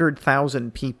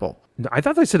 100,000 people. I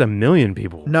thought they said 1 million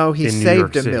people. No, he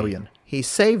saved 1 million. He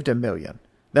saved 1 million.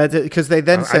 That's because they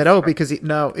then said,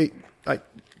 I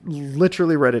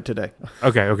literally read it today.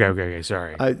 Okay.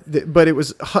 Sorry. But it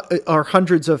was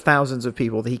hundreds of thousands of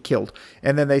people that he killed,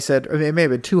 and then they said it may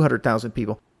have been 200,000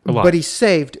 people. A lot. But he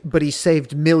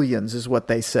saved millions, is what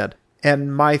they said.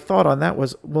 And my thought on that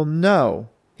was, well, no,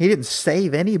 he didn't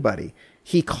save anybody.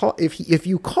 If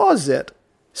you cause it,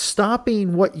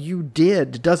 stopping what you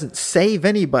did doesn't save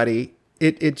anybody.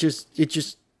 It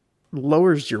just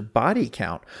lowers your body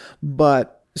count.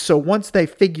 But so once they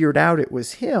figured out it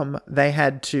was him, they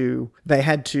had to,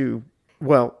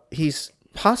 well, he's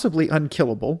possibly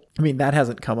unkillable. I mean, that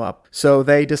hasn't come up. So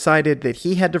they decided that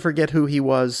he had to forget who he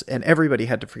was, and everybody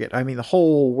had to forget. I mean, the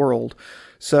whole world.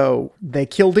 So they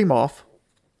killed him off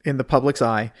in the public's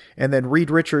eye. And then Reed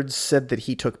Richards said that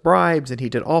he took bribes and he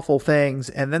did awful things.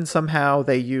 And then somehow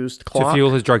they used clock to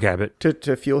fuel his drug habit.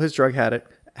 To fuel his drug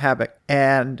habit.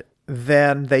 And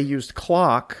then they used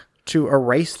clock to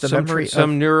erase the memory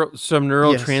some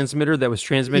neurotransmitter that was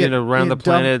transmitted around the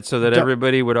planet so that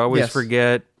everybody would always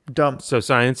forget. Dumb. So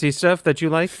sciencey stuff that you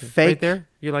like fake, right there?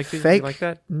 You like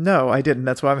that? No, I didn't.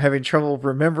 That's why I'm having trouble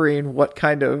remembering what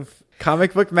kind of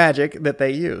comic book magic that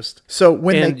they used. So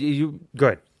when go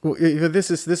ahead.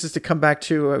 This is to come back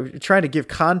to trying to give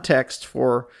context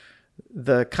for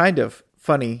the kind of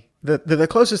funny, the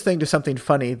closest thing to something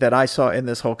funny that I saw in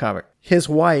this whole comic. His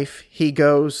wife, he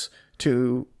goes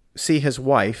to see his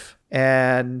wife,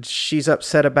 and she's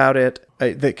upset about it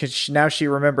because now she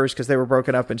remembers, because they were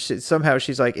broken up, and somehow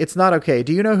she's like, it's not okay.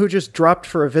 Do you know who just dropped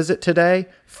for a visit today?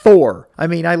 Thor. I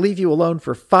mean, I leave you alone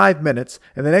for 5 minutes,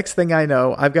 and the next thing I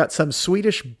know, I've got some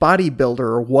Swedish bodybuilder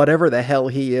or whatever the hell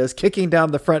he is kicking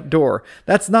down the front door.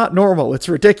 That's not normal. It's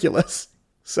ridiculous.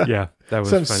 So, yeah, that was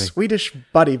some funny. Swedish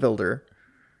bodybuilder.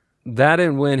 That,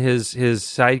 and when his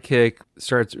sidekick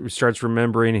starts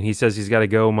remembering, and he says he's got to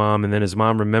go, Mom, and then his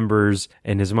mom remembers,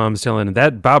 and his mom's telling him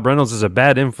that Bob Reynolds is a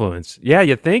bad influence. Yeah,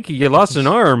 you think? You lost an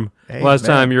arm last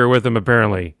time you were with him,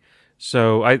 apparently.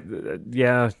 So,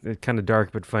 kind of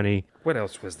dark but funny. What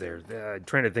else was there? I'm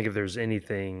trying to think if there's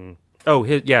anything. Oh,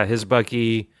 his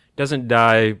Bucky doesn't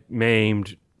die,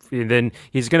 maimed. And then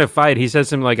he's going to fight. He says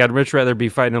something like, I'd much rather be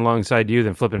fighting alongside you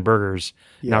than flipping burgers,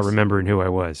 not remembering who I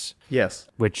was. Yes.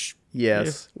 Which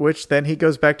then he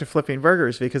goes back to flipping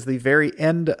burgers, because the very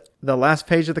end, the last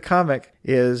page of the comic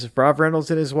is Rob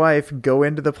Reynolds and his wife go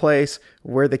into the place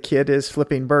where the kid is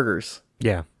flipping burgers.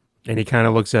 Yeah. And he kind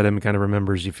of looks at him and kind of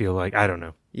remembers, you feel like, I don't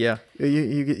know. Yeah.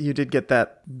 You did get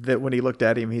that when he looked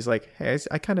at him, he's like, hey,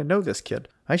 I kind of know this kid.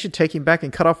 I should take him back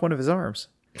and cut off one of his arms.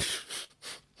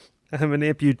 I'm an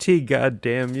amputee,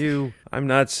 goddamn you. I'm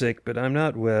not sick, but I'm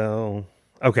not well.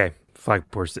 Okay,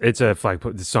 Flagport. It's a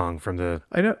Flagport song from the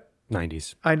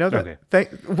 90s. I know that. Okay.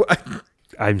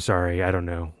 I'm sorry, I don't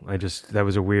know. That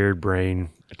was a weird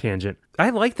brain tangent. I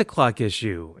like the clock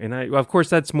issue, and of course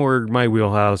that's more my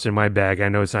wheelhouse and my bag. I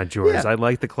know it's not yours. Yeah. I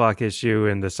like the clock issue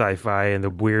and the sci-fi and the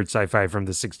weird sci-fi from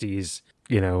the 60s,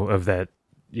 of that.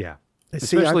 Yeah.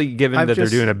 Especially given that they're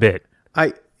doing a bit.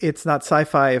 It's not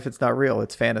sci-fi if it's not real.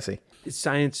 It's fantasy. It's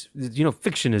science.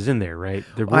 Fiction is in there, right?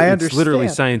 I understand. It's literally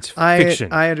science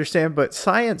fiction. I understand, but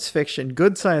science fiction,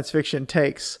 good science fiction,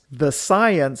 takes the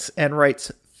science and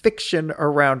writes fiction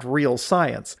around real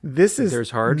science.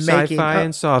 There's hard sci-fi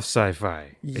and soft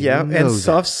sci-fi. Yeah, and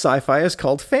soft sci-fi is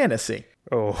called fantasy.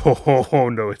 Oh,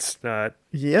 no, it's not.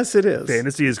 Yes, it is.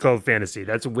 Fantasy is called fantasy.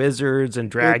 That's wizards and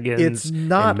dragons. It's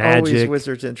not and magic. always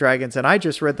wizards and dragons. And I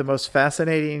just read the most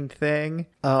fascinating thing,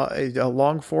 a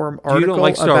long form article You don't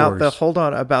like Star Wars.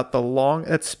 About the long.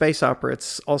 That's space opera.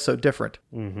 It's also different.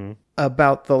 Mm-hmm.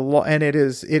 About the and it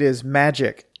is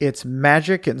magic. It's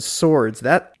magic and swords.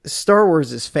 That Star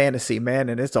Wars is fantasy, man,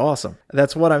 and it's awesome.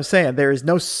 That's what I'm saying. There is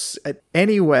no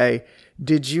anyway.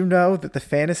 Did you know that the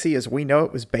fantasy as we know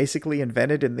it was basically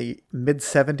invented in the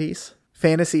mid-70s?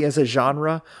 Fantasy as a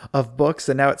genre of books,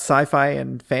 and now it's sci-fi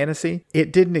and fantasy.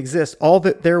 It didn't exist. All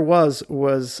that there was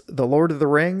the Lord of the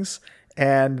Rings,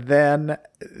 and then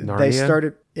they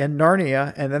started in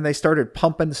Narnia, and then they started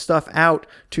pumping stuff out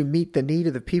to meet the need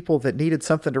of the people that needed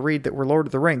something to read that were Lord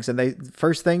of the Rings. And they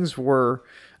first things were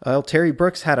Terry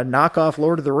Brooks had a knockoff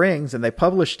Lord of the Rings, and they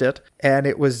published it, and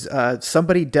it was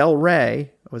somebody Del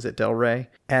Rey. Was it Del Rey?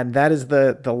 And that is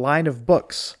the line of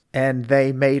books. And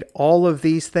they made all of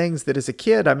these things that as a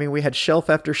kid, I mean, we had shelf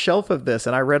after shelf of this,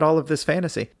 and I read all of this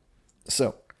fantasy.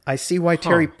 So I see why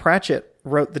Terry Pratchett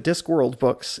wrote the Discworld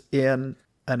books in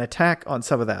an attack on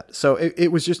some of that. So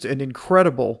it was just an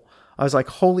incredible, I was like,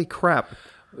 holy crap.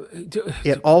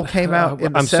 It all came out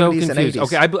in the 70s and 80s.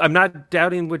 Okay, I'm not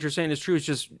doubting what you're saying is true. It's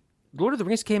just Lord of the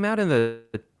Rings came out in the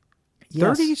 30s?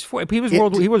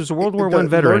 He was a World War I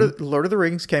veteran. Lord of the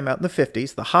Rings came out in the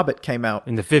 50s. The Hobbit came out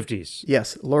in the 50s.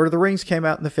 Yes, Lord of the Rings came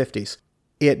out in the 50s.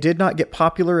 It did not get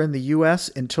popular in the U.S.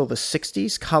 until the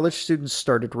 60s. College students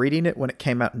started reading it when it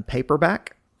came out in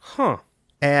paperback. Huh.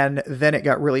 And then it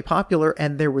got really popular,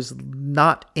 and there was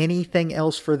not anything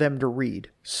else for them to read.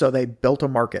 So they built a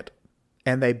market,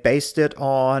 and they based it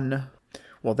on,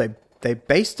 they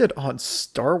based it on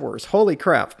Star Wars. Holy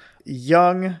crap.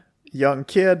 Young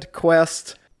kid,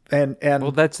 quest, and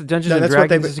well, that's the Dungeons and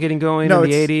Dragons is getting going in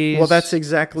the 80s. Well, that's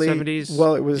exactly 70s.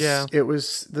 Well, it was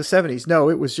the 70s. No,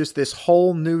 it was just this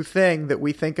whole new thing that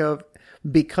we think of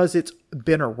because it's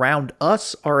been around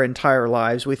us our entire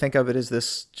lives. We think of it as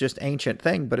this just ancient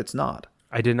thing, but it's not.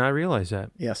 I did not realize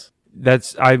that. Yes.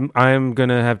 I'm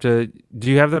gonna have to. Do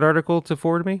you have that article to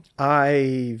forward me?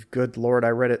 Good Lord, I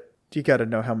read it. You got to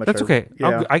know how much. That's okay.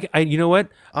 Yeah. You know what?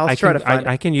 I'll try to find it.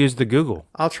 I can use the Google.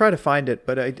 I'll try to find it,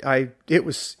 but it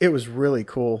was really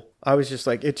cool. I was just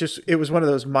like, it was one of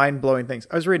those mind blowing things.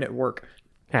 I was reading it at work.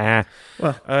 Well,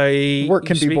 work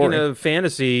can be boring. Speaking of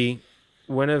fantasy,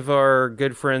 one of our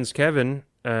good friends, Kevin,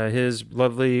 his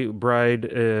lovely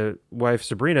bride wife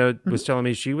Sabrina, was telling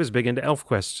me she was big into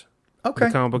ElfQuest. Okay.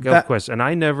 The comic book ElfQuest. And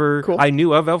I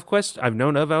knew of ElfQuest. I've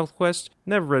known of ElfQuest.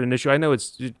 Never read an issue. I know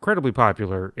it's incredibly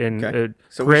popular and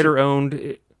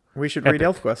creator-owned. We should read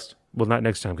ElfQuest. Well, not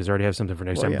next time because I already have something for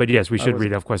next time. Yeah. But yes, we should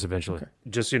read ElfQuest eventually. Okay.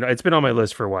 Just, it's been on my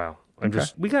list for a while. I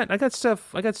got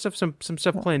stuff some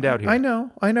stuff planned out here. I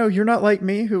know. You're not like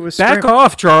me who was back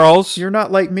off, Charles. You're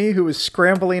not like me who was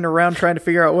scrambling around trying to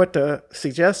figure out what to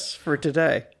suggest for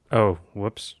today. Oh,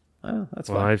 whoops. Oh, that's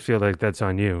fine. Well, I feel like that's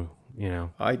on you,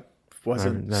 I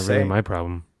wasn't not really my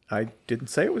problem. I didn't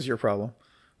say it was your problem.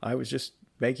 I was just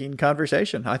making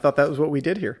conversation. I thought that was what we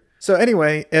did here. So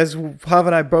anyway, as Hav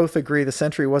and I both agree, the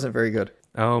Sentry wasn't very good.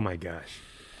 Oh my gosh.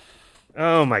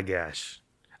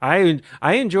 I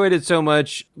enjoyed it so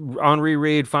much on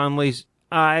reread fondly.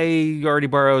 I already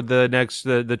borrowed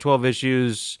the 12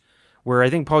 issues where I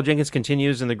think Paul Jenkins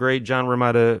continues and the great John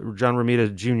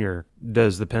Romita Jr.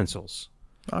 does the pencils.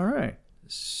 All right.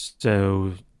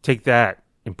 So take that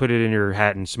and put it in your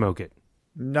hat and smoke it.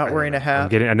 Not wearing a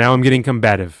hat. I'm getting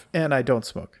combative. And I don't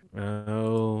smoke.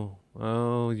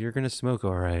 Oh, you're going to smoke,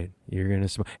 all right. You're going to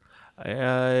smoke.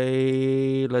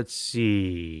 Let's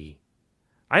see.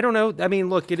 I don't know. I mean,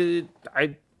 look,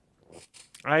 I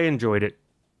enjoyed it.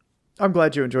 I'm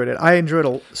glad you enjoyed it. I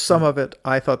enjoyed some of it.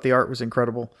 I thought the art was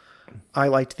incredible. I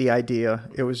liked the idea.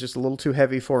 It was just a little too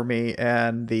heavy for me,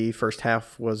 and the first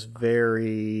half was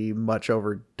very much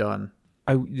overdone.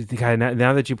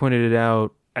 Now that you pointed it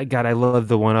out, I love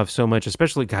the one-off so much,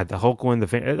 especially the Hulk one.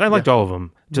 I liked all of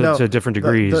them to different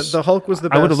degrees. The Hulk was the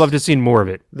best. I would have loved to have seen more of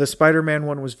it. The Spider-Man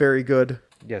one was very good.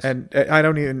 Yes, and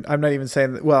I'm not even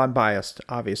saying that. Well, I'm biased,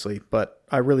 obviously, but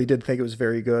I really did think it was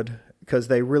very good because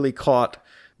they really caught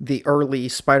the early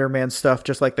Spider-Man stuff,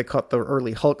 just like they caught the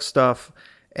early Hulk stuff,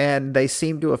 and they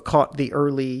seem to have caught the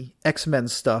early X-Men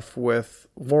stuff with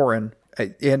Warren,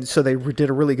 and so they did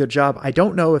a really good job. I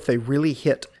don't know if they really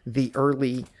hit the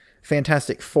early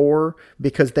Fantastic Four,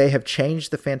 because they have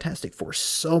changed the Fantastic Four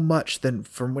so much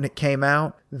from when it came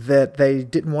out that they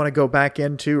didn't want to go back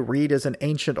into Reed as an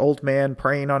ancient old man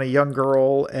preying on a young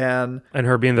girl and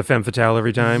her being the femme fatale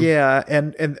every time. Yeah,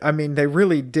 and I mean they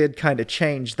really did kind of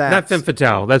change that. Not femme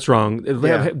fatale. That's wrong.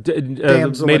 Yeah.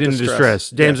 Damsel in distress.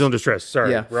 Damsel in distress.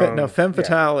 Sorry. Yeah. Femme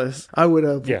fatale is. I would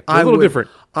have. Yeah. A little different.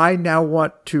 I now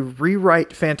want to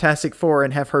rewrite Fantastic Four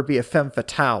and have her be a femme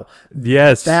fatale.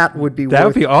 Yes. That would be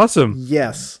awesome.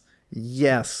 Yes.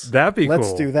 That'd be cool.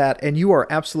 Let's do that. And you are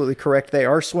absolutely correct. They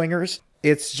are swingers.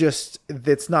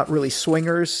 It's not really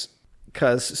swingers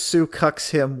because Sue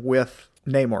cucks him with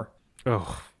Namor.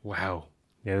 Oh, wow.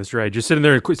 Yeah, that's right. Just sit in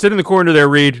the corner there,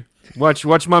 Reed.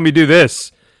 Watch mommy do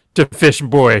this to Fish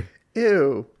Boy.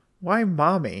 Ew. Why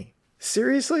mommy?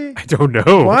 Seriously? I don't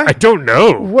know. Why? I don't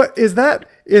know. What is that?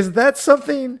 Is that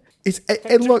something?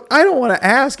 And look, I don't want to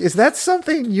ask. Is that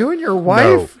something you and your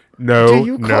wife? No. Do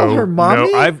you call her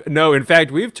mommy? No. In fact,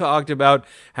 we've talked about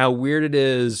how weird it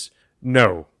is.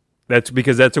 No, that's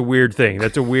because that's a weird thing.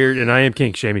 That's a weird, and I am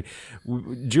kink shaming.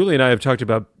 Julie and I have talked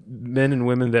about men and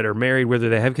women that are married, whether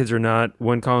they have kids or not.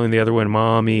 One calling the other one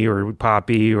mommy or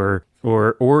poppy or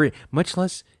much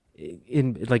less.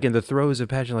 In the throes of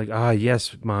passion, like,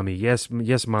 yes, mommy, yes,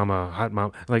 mama, hot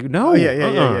mom. Like, no, yeah.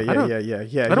 I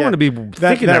don't want to be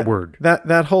thinking that word.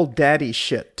 That whole daddy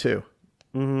shit too.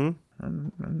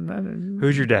 Mm-hmm.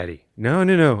 Who's your daddy? No.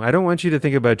 I don't want you to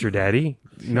think about your daddy.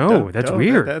 No, that's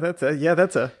weird. That's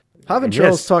a. Hav and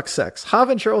Charles talk sex. Hav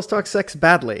and Charles talk sex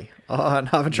badly on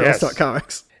Hav and Charles talk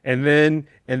comics. And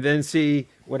then see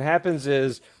what happens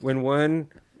is when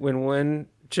one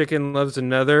chicken loves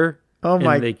another. Oh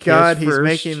my God, he's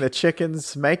making the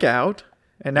chickens make out.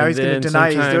 And now he's going to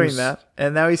deny he's doing that.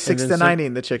 And now he's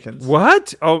 6-9ing the chickens.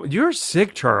 What? Oh, you're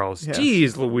sick, Charles. Yeah.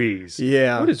 Jeez Louise.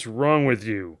 Yeah. What is wrong with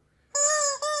you?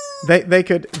 They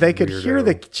could hear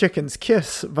the chickens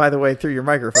kiss, by the way, through your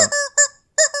microphone.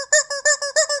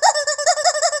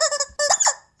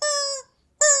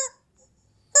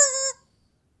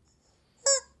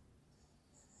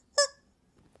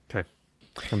 Okay.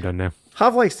 I'm done now.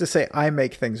 Hav likes to say, I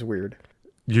make things weird.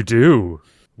 You do.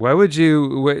 Why would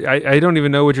you? I don't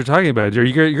even know what you're talking about.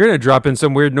 You're going to drop in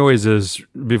some weird noises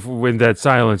before when that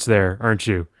silence there, aren't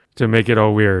you? To make it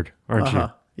all weird, aren't you?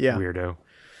 Yeah. Weirdo.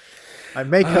 I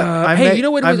may cut. You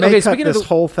know what? Cut this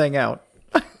whole thing out.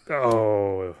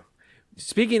 Oh.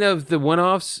 Speaking of the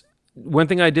one-offs, one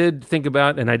thing I did think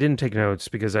about, and I didn't take notes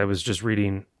because I was just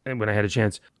reading when I had a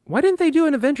chance. Why didn't they do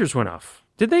an Avengers one-off?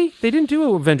 Did they? They didn't do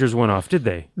an Avengers one-off, did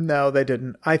they? No, they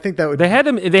didn't. I think that would. They had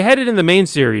them. They had it in the main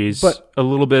series, but a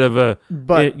little bit of a.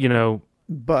 But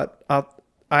But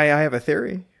I have a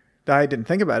theory. I didn't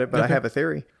think about it, but I have a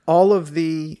theory. All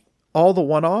the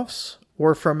one-offs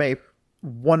were from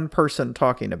one person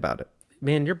talking about it.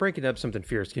 Man, you're breaking up something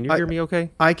fierce. Can you hear me?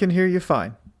 Okay. I can hear you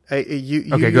fine.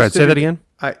 Okay, go ahead. Say that again.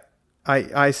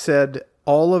 I said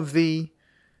all of the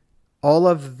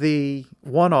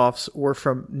one-offs were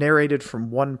narrated from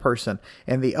one person,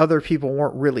 and the other people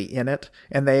weren't really in it.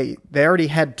 And they already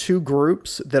had two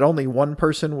groups that only one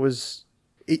person was.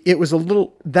 It was a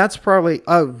little. That's probably.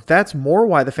 That's more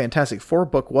why the Fantastic Four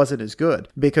book wasn't as good,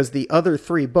 because the other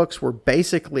three books were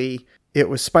basically. It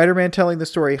was Spider-Man telling the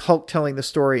story, Hulk telling the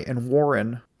story, and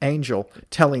Warren Angel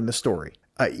telling the story.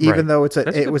 Even though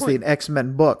it was an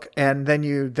X-Men book, and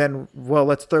then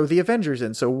let's throw the Avengers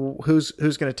in. So who's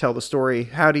going to tell the story?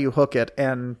 How do you hook it?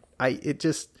 And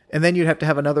then you'd have to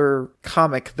have another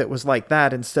comic that was like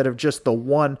that instead of just the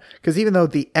one. Because even though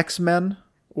the X-Men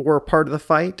were part of the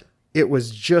fight, it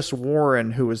was just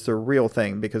Warren who was the real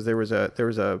thing, because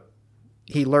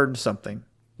he learned something.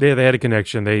 Yeah, they had a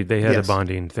connection. They had a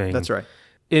bonding thing. That's right.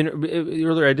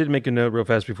 Earlier, I did make a note real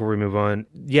fast before we move on.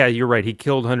 Yeah, you're right. He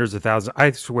killed hundreds of thousands.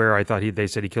 I swear I thought they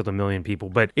said he killed 1 million people.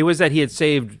 But it was that he had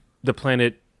saved the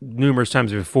planet numerous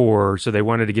times before, so they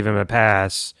wanted to give him a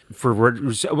pass.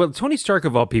 Tony Stark,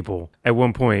 of all people, at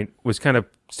one point was kind of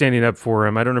standing up for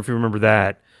him. I don't know if you remember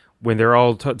that. When they're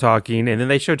all talking, and then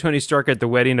they show Tony Stark at the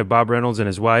wedding of Bob Reynolds and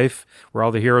his wife, where all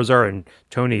the heroes are, and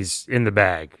Tony's in the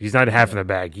bag. He's not half in the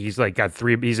bag. He's like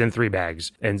he's in 3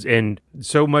 bags. And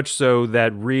so much so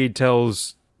that Reed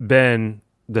tells Ben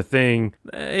the Thing,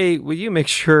 hey, will you make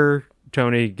sure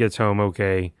Tony gets home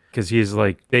okay? Because he's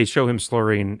like, they show him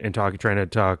slurring and trying to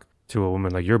talk to a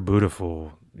woman like, you're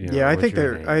beautiful. I think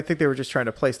they were just trying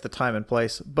to place the time and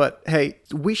place. But hey,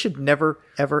 we should never,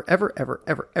 ever, ever, ever,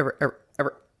 ever, ever, ever,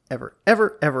 ever, ever, ever,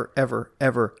 ever, ever,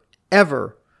 ever,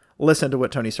 ever listen to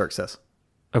what Tony Stark says.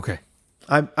 Okay.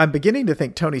 I'm beginning to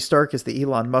think Tony Stark is the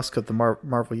Elon Musk of the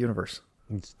Marvel Universe.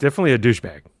 It's definitely a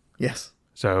douchebag. Yes.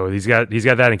 So he's got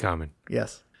that in common.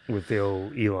 Yes. with the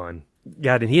old Elon.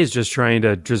 Yeah, and he is just trying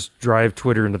to just drive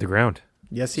Twitter into the ground.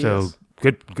 Yes, he is. So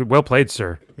good, well played,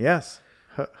 sir. Yes.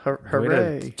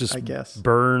 Hooray! Just I guess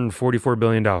burn $44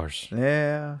 billion.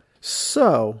 Yeah.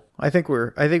 So I think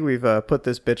we've put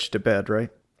this bitch to bed, right?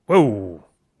 Whoa.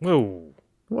 What?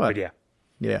 But yeah.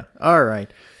 Yeah. All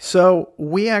right. So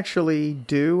we actually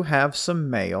do have some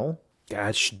mail.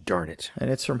 Gosh darn it. And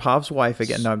it's from Hov's wife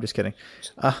again. No, I'm just kidding.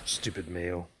 Stupid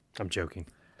mail. I'm joking.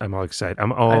 I'm all excited.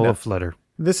 I'm all aflutter.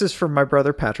 This is from my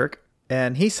brother Patrick,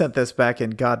 and he sent this back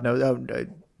in God knows, on the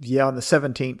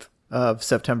 17th of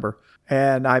September.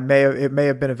 And it may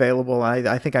have been available.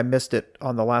 I think I missed it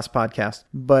on the last podcast.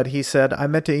 But he said, I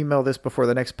meant to email this before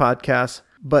the next podcast,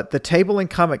 but the table in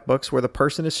comic books where the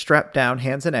person is strapped down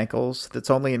hands and ankles, that's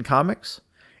only in comics?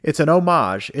 It's an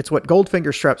homage. It's what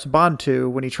Goldfinger straps Bond to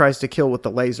when he tries to kill with the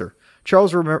laser.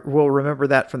 Charles will remember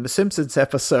that from the Simpsons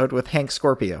episode with Hank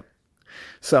Scorpio.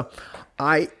 So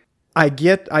I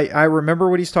remember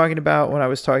what he's talking about when I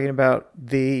was talking about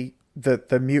the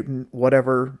mutant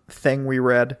whatever thing we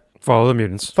read. Follow the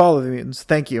Mutants.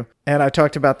 Thank you. And I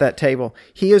talked about that table.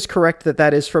 He is correct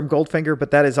that is from Goldfinger,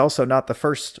 but that is also not the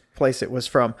first place it was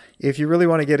from. If you really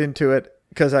want to get into it,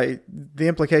 because the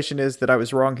implication is that I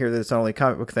was wrong here, that it's only a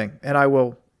comic book thing. And I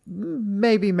will,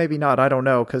 maybe not, I don't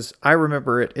know, because I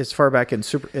remember it as far back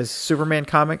as Superman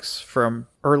comics from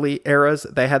early eras.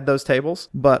 They had those tables.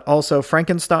 But also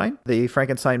Frankenstein, the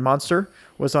Frankenstein monster,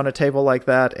 was on a table like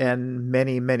that, and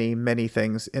many, many, many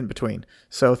things in between.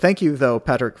 So thank you, though,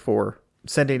 Patrick, for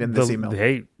sending in this email.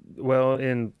 Hey, well,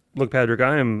 and look, Patrick,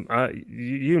 I am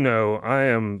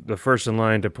the first in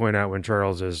line to point out when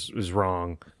Charles is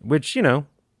wrong, which,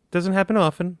 doesn't happen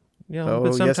often.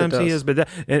 But sometimes he is. But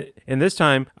and this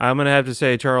time, I'm going to have to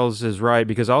say Charles is right,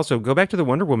 because also go back to the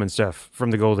Wonder Woman stuff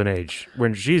from the Golden Age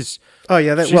when she's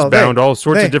bound all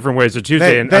sorts of different ways to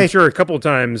Tuesday, and I'm sure a couple of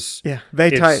times. Yeah, they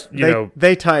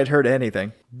tied her to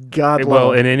anything.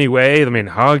 In any way. I mean,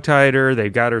 hog tied her. They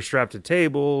got her strapped to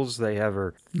tables. They have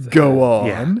her. Go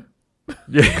on.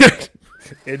 Yeah.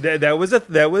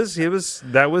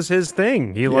 that was his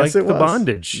thing. He liked the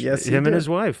bondage. Yes, him and his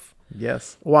wife.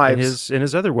 Yes, wives and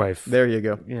his other wife. There you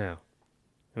go. Yeah,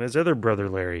 and his other brother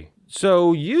Larry.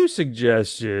 So you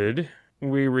suggested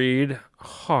we read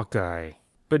Hawkeye,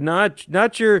 but not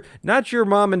your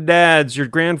mom and dad's, your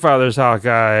grandfather's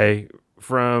Hawkeye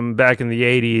from back in the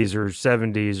 80s or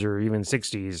 70s or even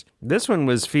 60s. This one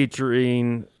was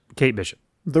featuring Kate Bishop,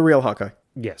 the real Hawkeye.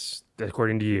 Yes,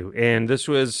 according to you. And this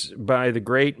was by the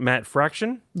great Matt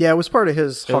Fraction. Yeah, it was part of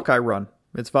his Hawkeye run.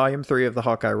 It's volume 3 of the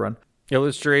Hawkeye run.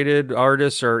 Illustrated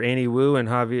artists are Annie Wu and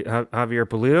Javier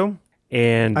Pulido.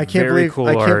 And I can't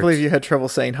believe you had trouble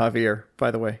saying Javier,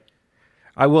 by the way.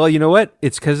 Well, you know what?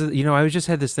 It's because, I just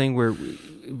had this thing where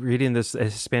reading this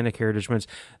Hispanic Heritage Month,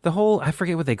 the whole, I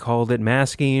forget what they called it,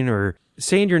 masking or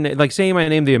saying your name, like saying my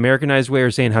name the Americanized way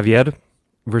or saying Javier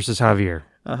versus Javier.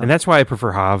 Uh-huh. And that's why I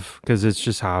prefer Hav, because it's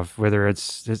just Hav,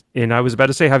 and I was about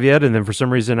to say Javier, and then for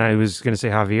some reason I was going to say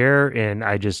Javier, and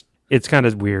it's kind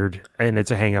of weird, and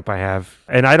it's a hang up I have.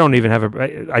 And I don't even have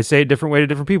I say it a different way to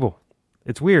different people.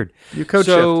 It's weird. You code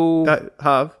shift.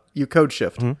 Hav, you code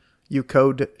shift. Mm-hmm. You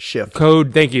code shift.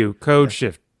 Thank you.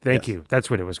 Shift. Thank you. That's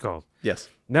what it was called. Yes.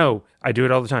 No, I do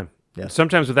it all the time. Yes.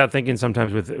 Sometimes without thinking,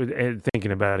 sometimes with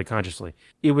thinking about it consciously.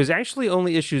 It was actually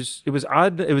only issues. It was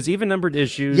odd. It was even numbered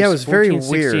issues. Yeah, it was 14, very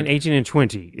 16, weird. 18, and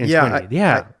 20.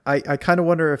 I kind of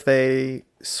wonder if they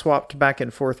swapped back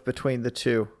and forth between the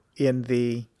two in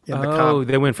the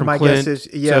they went from my Clint. Guess is,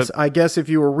 yes, I guess if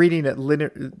you were reading it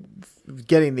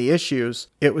getting the issues,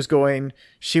 it was going,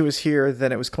 she was here,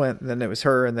 then it was Clint, and then it was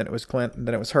her, and then it was Clint, and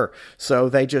then it was her. So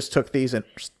they just took these and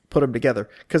put them together,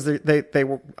 because they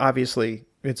were obviously,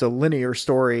 it's a linear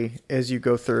story as you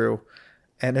go through,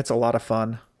 and it's a lot of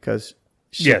fun, because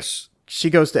she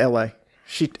goes to LA,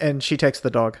 she takes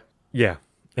the dog. Yeah,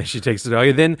 and she takes the dog.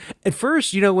 And then at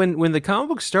first, when the comic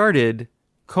book started,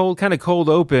 cold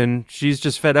open, she's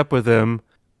just fed up with him.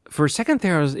 For a second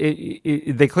there,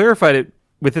 they clarified it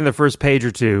within the first page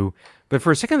or two, but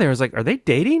for a second there, I was like, are they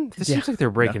dating? This seems like they're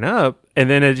breaking up. And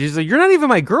then she's like, you're not even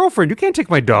my girlfriend. You can't take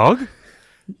my dog.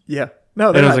 Yeah. No,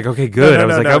 and I was like, okay, good. I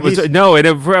was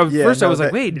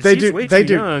like, wait, she's way too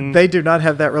young. They do not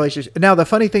have that relationship. Now, the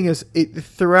funny thing is,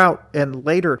 throughout and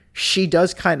later, she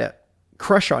does kind of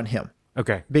crush on him.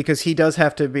 Okay. Because he does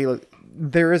have to be like,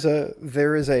 there is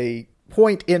a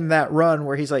point in that run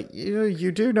where he's like,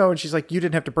 you do know, and she's like, you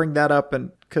didn't have to bring that up, and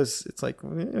because it's like,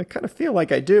 I kind of feel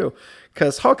like I do,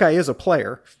 because Hawkeye is a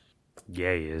player.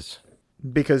 Yeah, he is,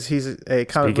 because he's a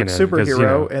comic book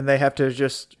superhero, and they have to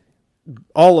just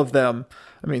all of them.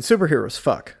 I mean, superheroes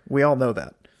fuck. We all know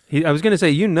that. I was going to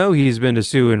say, he's been to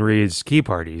Sue and Reed's key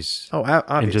parties. Oh,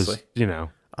 obviously. And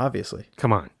just, obviously.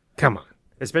 Come on.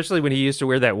 Especially when he used to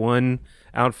wear that one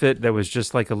outfit that was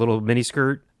just like a little mini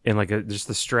skirt and like just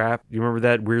the strap. You remember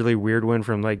that weirdly weird one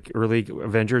from like early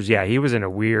Avengers? Yeah, he was in a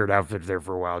weird outfit there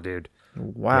for a while, dude.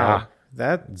 Wow. Yeah.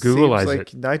 That Googleize seems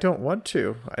like it. I don't want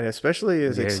to, especially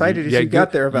as excited as you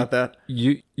got there about that.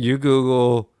 You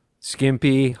Google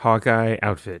skimpy Hawkeye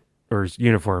outfit or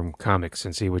uniform comics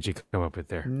and see what you come up with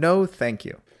there. No, thank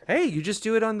you. Hey, you just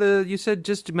do it you said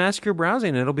just mask your browsing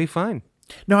and it'll be fine.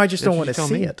 No, I just don't want to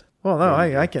see it. Well, no,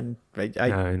 I can. No,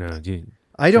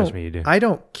 I don't. Me, you do. I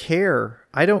don't care.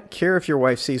 I don't care if your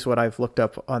wife sees what I've looked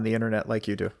up on the internet like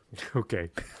you do.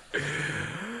 Okay.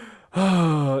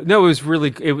 Oh, no, it was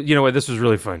really, you know what, this was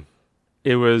really fun.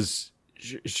 It was,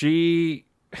 so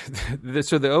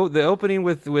the opening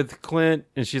with Clint,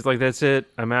 and she's like, that's it,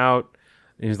 I'm out.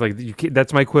 And he's like,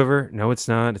 that's my quiver. No, it's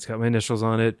not. It's got my initials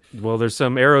on it. Well, there's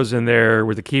some arrows in there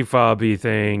with the key fobby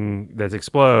thing that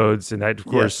explodes, and that, of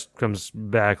course, comes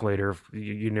back later.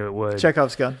 You knew it would.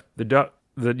 Chekhov's gun. The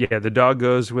dog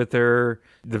goes with her.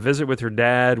 The visit with her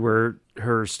dad, where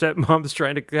her stepmom's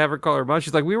trying to have her call her mom.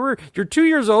 She's like, you're 2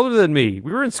 years older than me.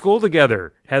 We were in school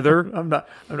together, Heather. I'm not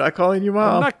calling you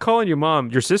mom. I'm not calling you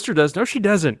mom. Your sister does. No, she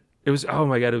doesn't. It was, oh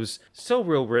my God, it was so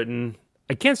well written.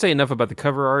 I can't say enough about the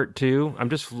cover art too. I'm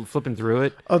just flipping through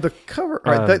it. Oh, the cover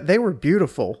art, they were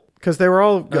beautiful because they were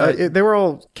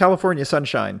all California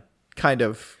Sunshine kind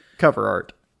of cover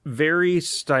art. Very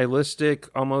stylistic,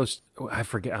 almost. I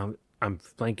forget. I'm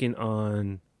blanking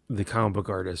on the comic book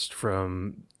artist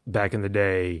from back in the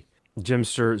day, Jim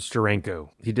Steranko.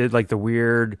 He did like the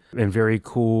weird and very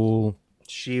cool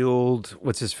Shield.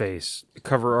 What's his face?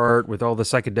 Cover art with all the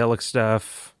psychedelic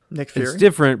stuff. Nick Fury. It's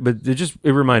different, but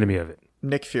it reminded me of it.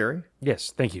 Nick Fury.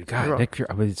 Yes, thank you. God, Nick Fury.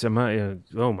 I mean,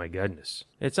 oh my goodness.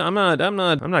 I'm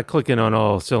not clicking on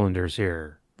all cylinders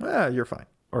here. You're fine.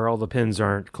 Or all the pins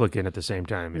aren't clicking at the same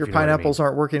time. Your pineapples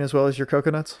aren't working as well as your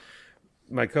coconuts?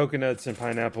 My coconuts and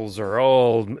pineapples are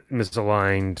all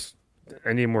misaligned.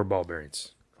 I need more ball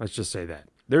bearings. Let's just say that.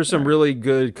 There's some really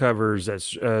good covers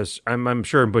that I'm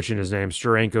sure I'm butchering his name.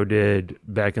 Steranko did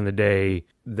back in the day.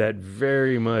 That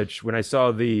very much, when I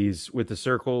saw these with the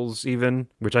circles even,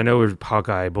 which I know was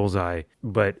Hawkeye, Bullseye,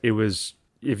 but it was,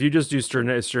 if you just do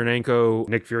Steranko,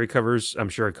 Nick Fury covers, I'm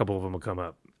sure a couple of them will come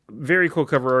up. Very cool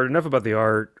cover art. Enough about the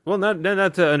art. Well, not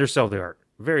to undersell the art.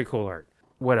 Very cool art.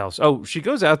 What else? Oh, she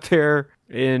goes out there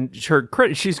and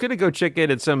she's going to go check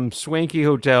in at some swanky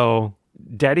hotel.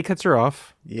 Daddy cuts her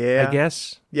off. Yeah. I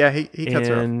guess. Yeah, he cuts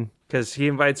her off. Because he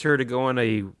invites her to go on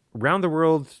a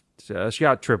round-the-world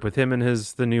yacht trip with him and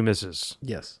the new missus.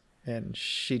 Yes. And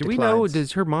she declines. Do we know,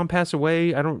 does her mom pass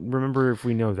away? I don't remember if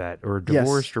we know that. Or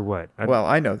divorced or what.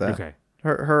 I know that. Okay.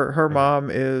 Her mom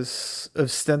is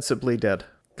ostensibly dead.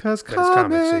 Because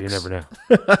comics, so you never know.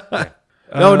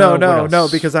 Yeah. No,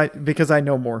 because I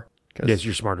know more. Yes,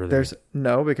 you're smarter than me.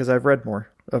 No, because I've read more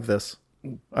of this.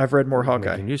 I've read more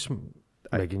Hawkeye.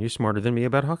 Making you smarter than me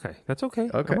about Hawkeye. That's okay.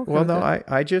 Okay. Well, no,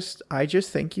 I just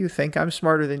think you think I'm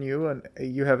smarter than you, and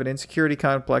you have an insecurity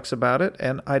complex about it,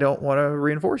 and I don't want to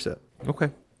reinforce it.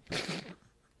 Okay.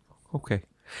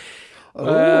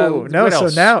 Oh no!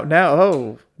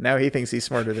 So now he thinks he's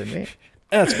smarter than me.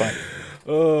 That's fine.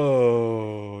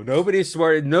 Oh, nobody's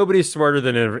smarter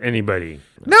than anybody.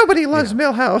 Nobody loves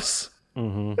Milhouse.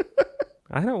 Mm-hmm.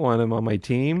 I don't want him on my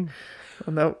team.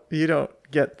 Well, no, you don't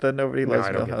get the nobody loves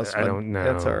Milhouse. I don't know.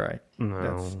 That's all right.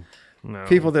 No.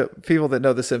 People that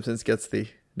know The Simpsons gets the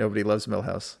nobody loves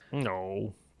Milhouse.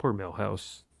 No, poor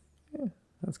Milhouse. Yeah,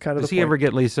 that's kind of. Does he ever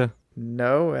get Lisa?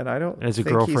 No, and I don't. As a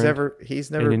think girlfriend, he's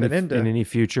never been into in any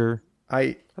future.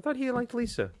 I thought he liked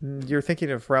Lisa. You're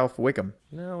thinking of Ralph Wiggum.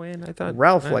 No, and I thought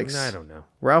Ralph likes. I don't know.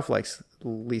 Ralph likes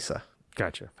Lisa.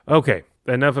 Gotcha. Okay,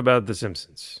 enough about The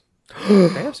Simpsons. They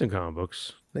have some comic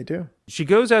books. They do. She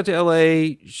goes out to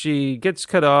L.A. She gets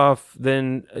cut off.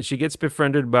 Then she gets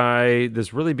befriended by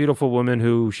this really beautiful woman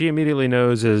who she immediately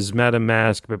knows as Madame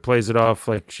Mask, but plays it off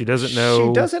like she doesn't know.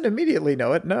 She doesn't immediately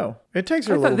know it. No, it takes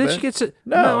her a little bit. Then she gets it.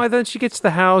 No, I thought she gets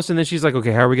the house, and then she's like,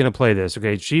 "Okay, how are we going to play this?"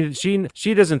 Okay, she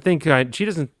doesn't think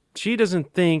she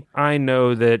doesn't think I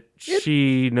know that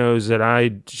she knows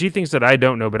that she thinks that I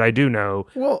don't know, but I do know.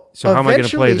 Well, so how am I going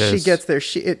to play this? She gets there.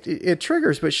 It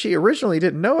triggers, but she originally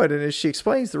didn't know it. And as she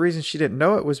explains, the reason she didn't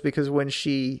know it was because when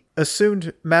she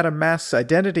assumed Madame Mask's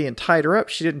identity and tied her up,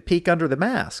 she didn't peek under the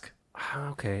mask.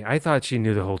 Okay. I thought she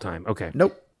knew the whole time. Okay.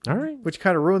 Nope. All right. Which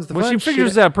kind of ruins the fun. Well, she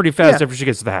figures it out pretty fast after she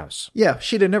gets to the house. Yeah.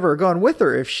 She'd have never gone with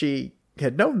her if she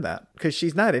had known that because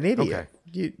she's not an idiot. Okay.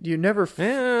 you never.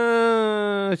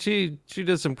 She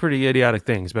does some pretty idiotic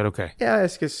things, but okay. Yeah,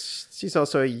 it's because she's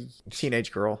also a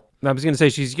teenage girl. I was going to say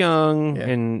she's young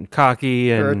and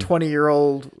cocky, and or a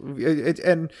 20-year-old.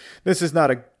 And this is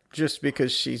not just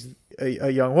because she's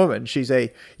a young woman. She's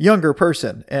a younger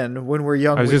person, and when we're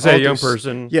young, I was going to say a young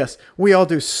person. Yes, we all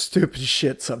do stupid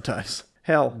shit sometimes.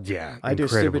 Hell, yeah, I do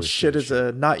stupid shit as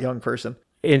a not young person.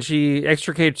 And she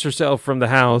extricates herself from the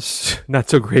house, not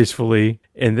so gracefully,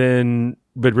 and then,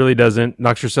 but really doesn't,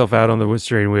 knocks herself out on the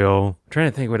steering wheel. I'm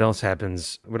trying to think what else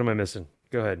happens. What am I missing?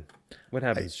 Go ahead. What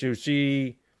happens?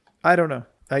 I don't know.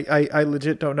 I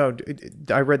legit don't know.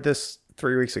 I read this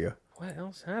 3 weeks ago. What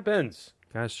else happens?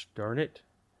 Gosh darn it.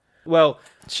 Well,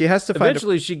 she has to find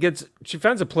eventually she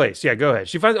finds a place. Yeah, go ahead.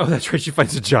 That's right. She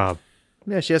finds a job.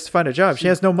 Yeah, she has to find a job. She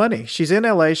has no money. She's in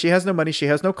LA. She has no money. She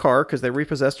has no car because they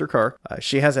repossessed her car.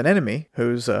 She has an enemy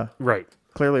who's right.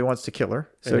 Clearly wants to kill her.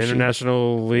 So an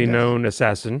internationally known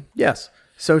assassin. Yes.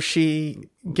 So she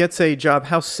gets a job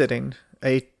house sitting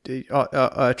a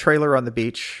trailer on the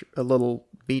beach, a little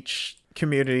beach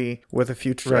community with a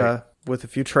few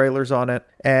trailers on it,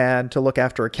 and to look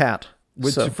after a cat.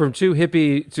 From two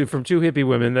hippie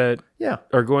women that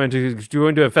are going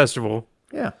to a festival.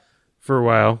 Yeah. For a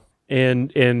while.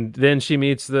 And then she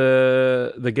meets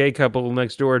the gay couple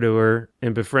next door to her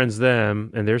and befriends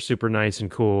them, and they're super nice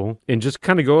and cool, and just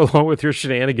kind of go along with her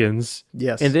shenanigans.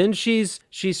 Yes. And then she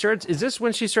starts. Is this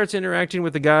when she starts interacting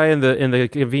with the guy in the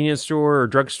convenience store or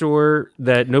drugstore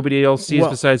that nobody else sees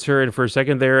besides her? And for a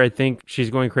second there, I think she's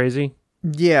going crazy.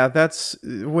 Yeah, that's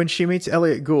when she meets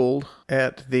Elliot Gould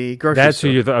at the grocery store. That's who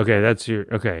you thought. Okay, that's your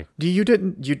okay. You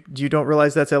don't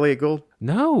realize that's Elliot Gould?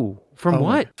 No. From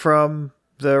what? From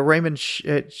the Raymond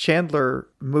Chandler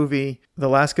movie, The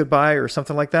Last Goodbye, or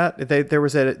something like that. There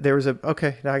was a.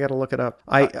 Okay, now I got to look it up.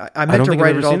 I meant to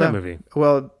write it all down. That movie.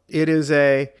 Well, it is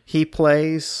he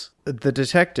plays the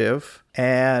detective,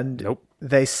 and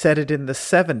they set it in the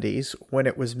 70s when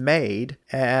it was made,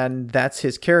 and that's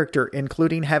his character,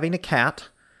 including having a cat,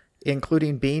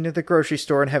 including being at the grocery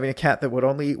store and having a cat that would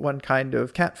only eat one kind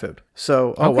of cat food.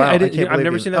 So, wow, I've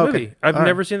never seen that movie. I've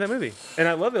never seen that movie, and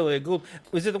I love Elliot Gould.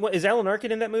 Is Alan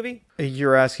Arkin in that movie?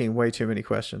 You're asking way too many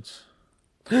questions.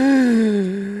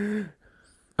 Oh,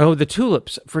 the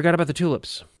tulips! Forgot about the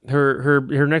tulips.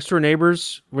 Her next door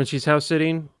neighbors when she's house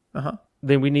sitting.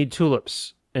 Then we need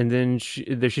tulips. And then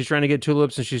she's trying to get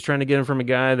tulips, and she's trying to get them from a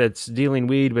guy that's dealing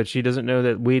weed, but she doesn't know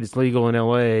that weed is legal in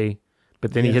L.A.,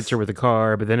 but then he hits her with a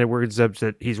car, but then it works up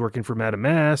that he's working for Madame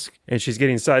Mask, and she's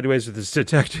getting sideways with this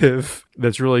detective.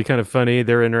 That's really kind of funny,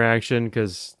 their interaction,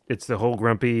 because it's the whole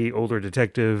grumpy older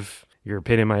detective, you're a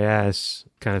pain in my ass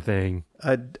kind of thing.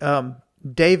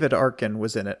 David Arkin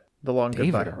was in it. The Long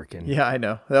Goodbye. David Arkin. Yeah, I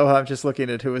know. I'm just looking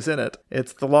at who was in it.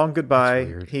 It's The Long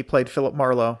Goodbye. He played Philip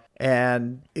Marlowe,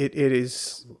 and it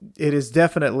is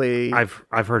definitely. I've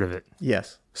heard of it.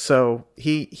 Yes. So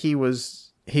he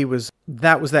was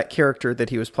that character that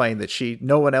he was playing that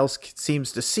no one else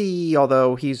seems to see,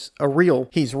 although he's real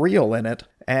in it,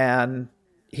 and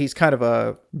he's kind of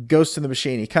a ghost in the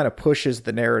machine. He kind of pushes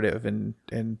the narrative and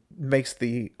makes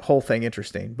the whole thing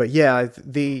interesting. But yeah,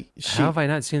 how have I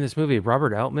not seen this movie?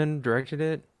 Robert Altman directed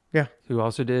it. Yeah,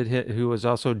 also directed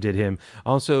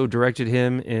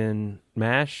him in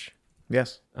MASH.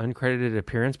 Yes. Uncredited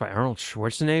appearance by Arnold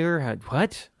Schwarzenegger.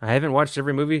 What? I haven't watched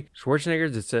every movie.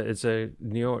 Schwarzenegger's. It's a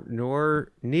neo-noir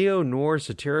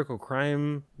satirical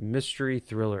crime mystery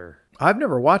thriller. I've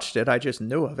never watched it. I just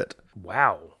knew of it.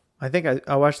 Wow. I think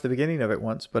I watched the beginning of it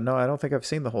once, but no, I don't think I've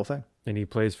seen the whole thing. And he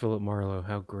plays Philip Marlowe.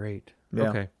 How great. Yeah.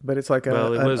 Okay. But it's like an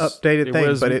updated thing.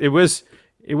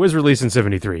 It was released in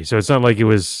 1973, so it's not like it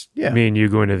was me and you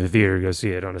going to the theater to go see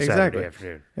it on a Saturday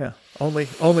afternoon. Yeah. Only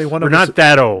one We're of us. We're not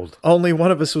that old. Only one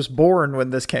of us was born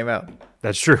when this came out.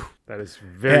 That's true. That is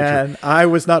very true. And I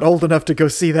was not old enough to go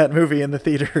see that movie in the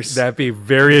theaters. That'd be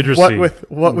very interesting.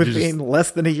 What with being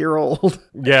less than a year old.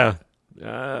 Yeah.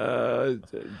 How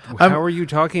are you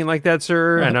talking like that,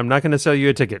 sir? And I'm not going to sell you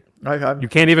a ticket. You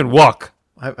can't even walk.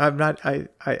 I'm not.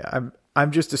 I'm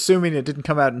just assuming it didn't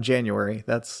come out in January.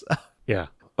 That's. Yeah.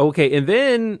 Okay, and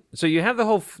then so you have the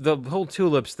whole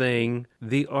tulips thing,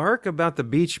 the arc about the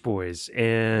Beach Boys,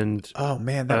 and oh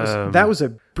man, that was a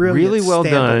brilliant, really well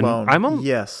done.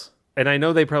 Yes, and I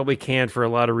know they probably can't for a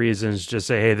lot of reasons just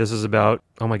say, hey, this is about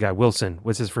Wilson.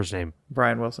 What's his first name?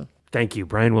 Brian Wilson. Thank you,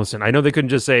 Brian Wilson. I know they couldn't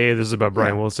just say, hey, this is about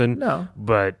Brian Wilson. No,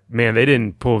 but man, they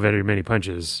didn't pull very many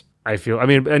punches. I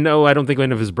don't think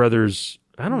one of his brothers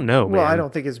I don't know, man. Well, I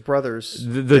don't think his brothers.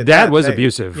 The dad was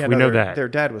abusive. We know that. Their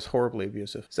dad was horribly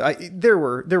abusive. So there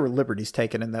were liberties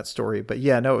taken in that story, but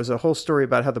yeah, no, it was a whole story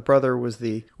about how the brother was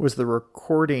the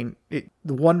recording. The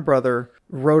one brother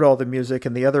wrote all the music,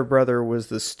 and the other brother was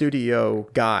the studio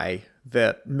guy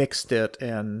that mixed it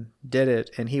and did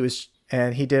it, and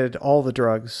he did all the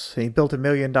drugs. He built $1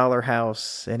 million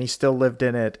house, and he still lived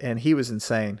in it, and he was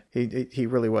insane. He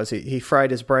really was. He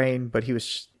fried his brain, but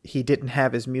he didn't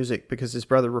have his music because his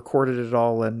brother recorded it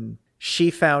all, and she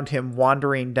found him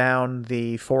wandering down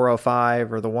the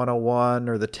 405 or the 101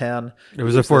 or the 10. It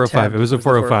was a 405. It was a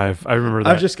 405. I remember that.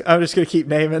 I'm just going to keep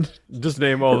naming. Just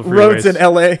name all the freeways. Roads in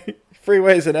LA.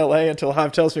 Freeways in LA until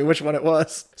Hav tells me which one it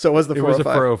was. So it was the 405. It was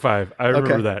a 405. I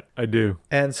remember that. I do.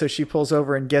 And so she pulls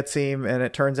over and gets him, and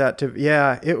it turns out to,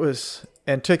 it was,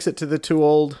 and takes it to the two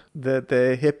old,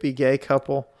 the hippie gay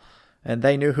couple, and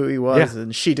they knew who he was,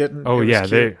 and she didn't. Oh,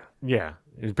 yeah.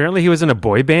 Apparently he was in a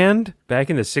boy band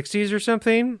back in the 60s or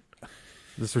something.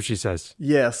 That's what she says.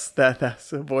 Yes,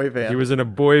 that's a boy band. He was in a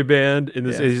boy band in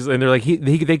the 60s, and they're like,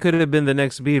 they could have been the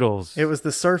next Beatles. It was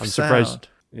the surf sound.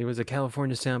 It was a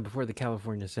California sound before the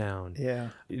California sound. Yeah.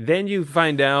 Then you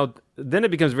find out, then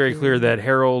it becomes very clear that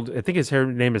Harold, I think his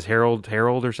name is Harold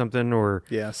or something, or...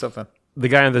 Yeah, something. The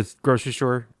guy in the grocery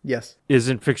store? Yes.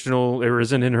 Isn't fictional, or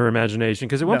isn't in her imagination.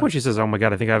 Because at one point she says, oh my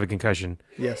God, I think I have a concussion.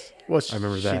 Yes. Well, I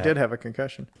remember that. She did have a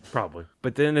concussion. Probably.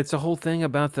 But then it's a whole thing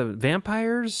about the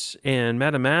vampires, and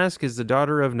Madame Mask is the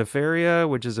daughter of Nefaria,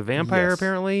 which is a vampire,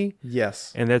 apparently.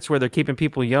 Yes. And that's where they're keeping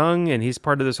people young, and he's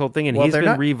part of this whole thing, and he's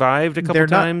been revived a couple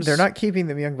times. They're not keeping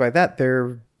them young by that.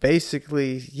 They're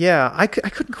basically, I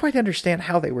couldn't quite understand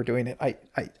how they were doing it.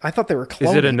 I thought they were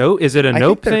cloning. Is it a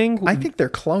nope thing? I think they're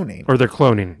cloning. Or they're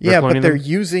cloning. But they're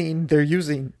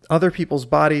using other people's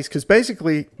bodies, because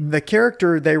basically the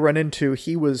character they run into,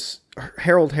 he was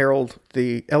Harold,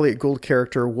 the Elliot Gould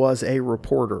character, was a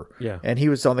reporter. Yeah. And he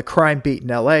was on the crime beat in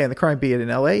LA, and the crime beat in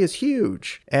LA is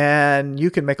huge. And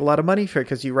you can make a lot of money for it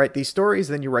because you write these stories,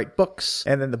 then you write books,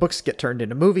 and then the books get turned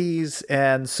into movies.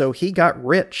 And so he got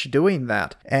rich doing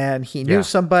that. And he knew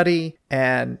somebody,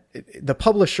 and the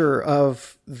publisher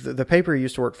of the paper he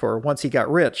used to work for, once he got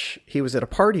rich, he was at a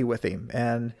party with him,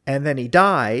 and then he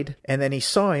died, and then he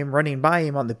saw him running by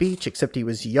him on the beach, except he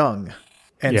was young.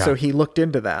 And so he looked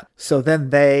into that. So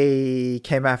then they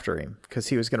came after him because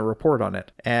he was going to report on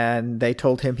it. And they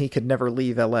told him he could never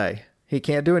leave LA. He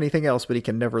can't do anything else, but he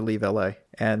can never leave LA.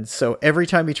 And so every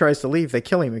time he tries to leave, they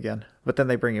kill him again. But then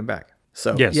they bring him back.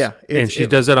 So, and she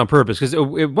does that on purpose. Because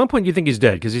at one point you think he's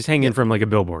dead because he's hanging from like a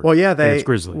billboard. Well, it's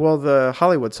grisly. Well, the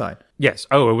Hollywood sign. Yes.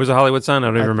 Oh, it was a Hollywood sign? I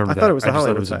don't even remember that. I thought it was a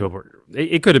Hollywood sign. A billboard.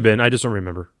 It could have been. I just don't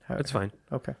remember. That's fine.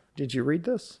 Okay. Did you read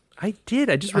this? I did.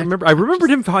 I just remember. I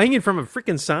remembered him hanging from a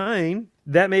freaking sign.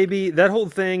 That whole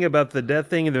thing about the death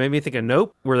thing, and that made me think of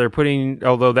Nope, where they're putting,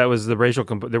 although that was the racial,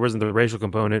 there wasn't the racial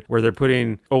component, where they're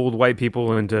putting old white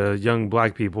people into young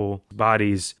black people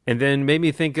bodies, and then made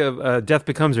me think of Death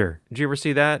Becomes Her. Did you ever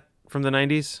see that from the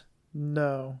 90s?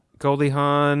 No. Goldie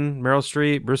Hawn, Meryl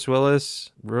Streep, Bruce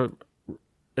Willis,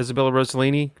 Isabella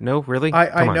Rossellini. No, really?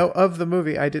 I know of the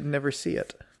movie. I didn't ever see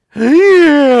it.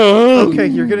 Okay,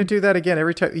 you're gonna do that again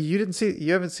every time.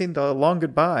 You haven't seen The Long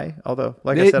Goodbye, although,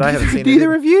 like I said, I haven't seen it.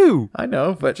 Neither of you. I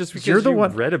know, but just because you're the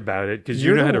one read about it because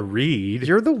you know how to read.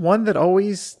 You're the one that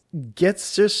always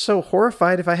gets just so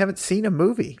horrified if I haven't seen a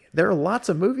movie. There are lots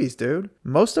of movies, dude.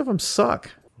 Most of them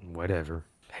suck. Whatever.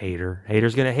 Hater.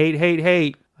 Hater's gonna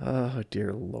hate. Oh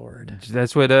dear Lord.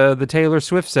 That's what the Taylor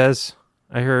Swift says.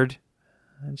 I heard.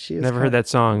 And she is never heard that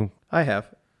song. I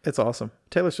have. It's awesome.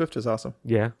 Taylor Swift is awesome.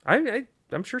 Yeah,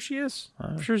 I'm sure she is.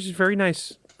 I'm sure she's very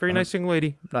nice. Very nice young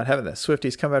lady. I'm not having that.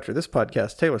 Swifties come after this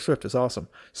podcast. Taylor Swift is awesome.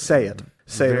 Say it.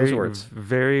 Say those words.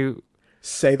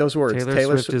 Say those words.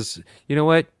 Taylor Swift is... You know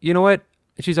what?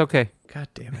 She's okay. God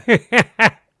damn it.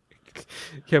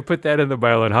 Yeah, put that in the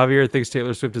byline. Javier thinks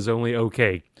Taylor Swift is only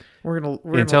okay. We're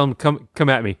gonna tell him, come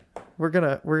at me. We're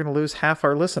gonna lose half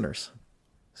our listeners.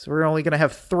 So we're only going to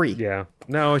have 3. Yeah.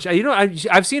 No,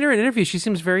 I've seen her in interviews. She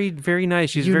seems very, very nice.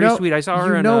 She's very sweet. I saw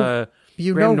her in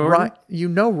Graham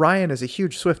Norton. Ryan is a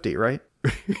huge Swiftie, right?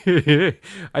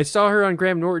 I saw her on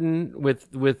Graham Norton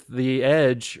with The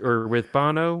Edge or with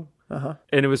Bono. Uh-huh.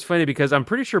 And it was funny because I'm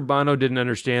pretty sure Bono didn't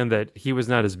understand that he was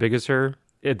not as big as her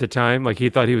at the time. Like he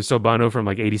thought he was still Bono from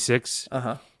like 86.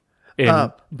 Uh-huh.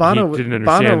 And he didn't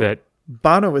understand that.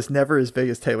 Bono was never as big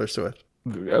as Taylor Swift.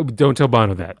 Don't tell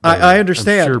Bono that. I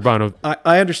understand. I'm sure Bono.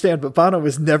 I understand, but Bono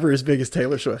was never as big as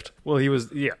Taylor Swift. Well, he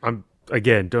was. Yeah.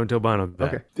 Again, don't tell Bono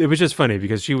that. Okay. It was just funny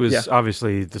because she was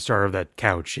obviously the star of that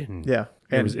couch, and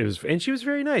it was, and she was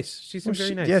very nice. She seems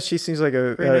very nice. Yeah, she seems like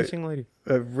a very nice young lady.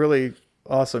 A really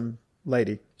awesome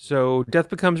lady. So Death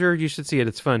Becomes Her. You should see it.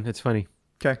 It's fun. It's funny.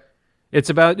 Okay. It's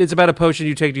about a potion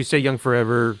you take to stay young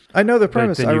forever. I know the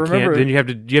premise. Then I you remember. Then you have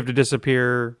to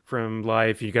disappear from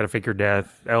life. You got to fake your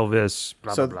death. Elvis.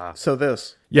 Blah blah blah. So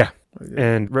this. Yeah.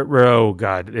 And oh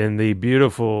God, and the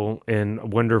beautiful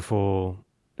and wonderful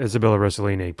Isabella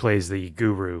Rossellini plays the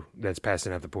guru that's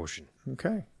passing out the potion.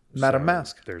 Okay. Madam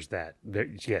Mask. There's that.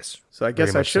 Yes. So I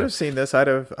guess I should have seen this. I'd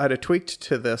have tweaked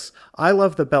to this. I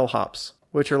love the bellhops,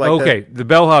 which are like the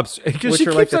bellhops. Because she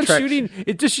are keeps like on shooting.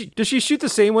 Does she shoot the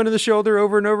same one in the shoulder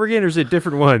over and over again, or is it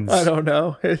different ones? I don't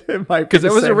know. It might be because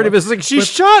that wasn't really. It's like she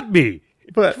shot me,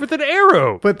 but with an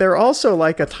arrow. But they're also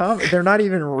like they're not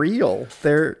even real.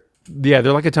 They're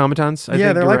like automatons. I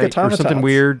think they're like automatons. Or something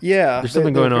weird. Yeah, there's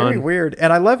something going on. Very weird.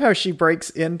 And I love how she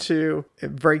breaks into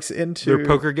their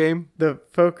poker game. The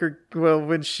poker. Well,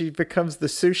 when she becomes the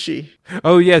sushi.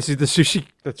 Oh yes, the sushi.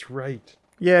 That's right.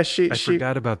 Yeah, I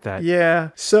forgot about that.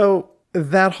 Yeah, so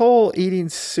that whole eating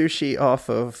sushi off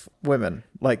of women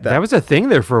like that. That was a thing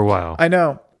there for a while. I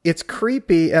know. It's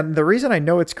creepy, and the reason I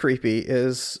know it's creepy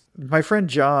is my friend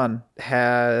John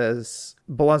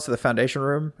belongs to the foundation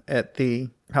room at the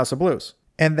House of Blues.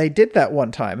 And they did that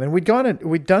one time, and we'd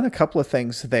done a couple of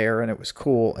things there, and it was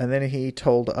cool. And then he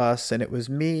told us, and it was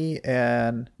me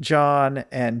and John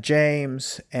and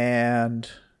James and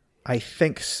I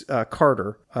think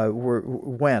Carter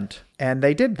went, and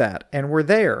they did that, and we're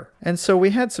there. And so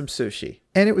we had some sushi,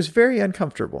 and it was very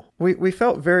uncomfortable. We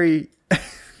felt very...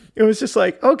 It was just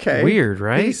like, okay. Weird,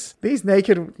 right? These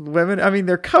naked women, I mean,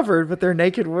 they're covered, but they're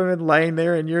naked women laying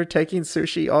there, and you're taking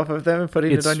sushi off of them and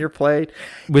putting it on your plate.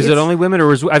 Was it only women,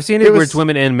 or I've seen it where it's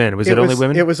women and men. Was it only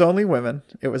women? It was only women.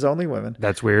 It was only women.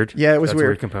 That's weird. Yeah, it was That's weird. A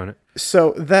weird component.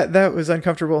 So that was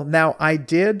uncomfortable. Now, I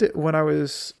did, when I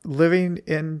was living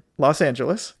in Los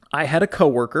Angeles, I had a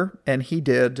coworker, and he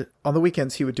did, on the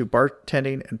weekends, he would do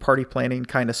bartending and party planning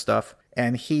kind of stuff.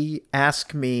 And he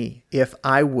asked me if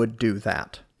I would do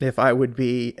that. If I would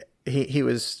be, he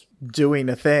was doing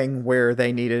a thing where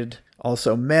they needed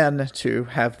also men to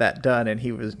have that done. And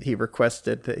he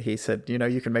requested that, he said,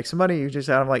 you can make some money. You just,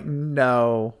 I'm like,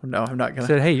 no, I'm not going to.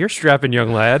 Said, hey, you're strapping,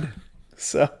 young lad.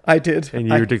 So I did. And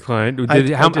you declined.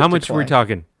 How much were we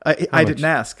talking? I didn't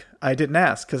ask. I didn't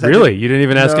ask. Really? You didn't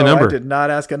even ask a number? I did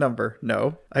not ask a number.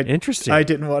 No. Interesting. I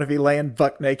didn't want to be laying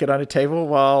buck naked on a table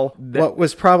while what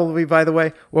was probably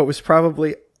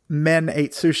men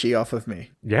ate sushi off of me.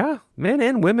 Yeah, men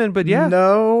and women, but yeah.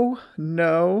 No.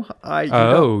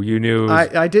 You knew.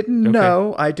 I didn't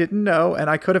know. I didn't know, and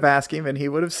I could have asked him, and he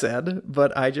would have said,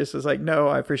 but I just was like, no,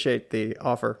 I appreciate the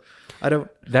offer. I don't.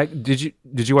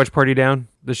 Did you watch Party Down,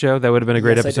 the show? That would have been a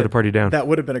great episode of Party Down. That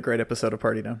would have been a great episode of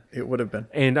Party Down. It would have been.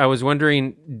 And I was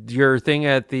wondering, your thing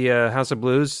at the House of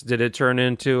Blues, did it turn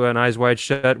into an Eyes Wide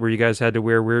Shut where you guys had to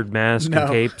wear weird masks and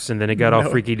capes, and then it got all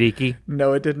freaky deaky?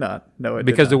 No, it did not.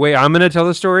 Because the way I'm going to tell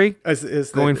the story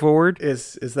going forward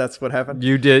is that's what happened.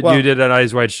 You did an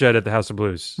Eyes Wide Shut at the House of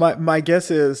Blues. My guess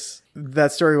is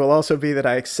that story will also be that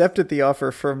I accepted the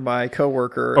offer from my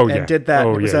coworker did that.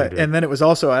 And then it was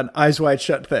also an Eyes Wide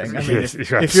Shut thing. I mean,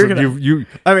 if you're gonna,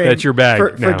 that's your bag.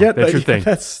 Forget that's your thing.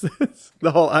 That's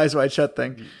the whole Eyes Wide Shut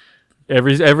thing.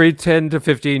 Every 10 to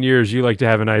 15 years, you like to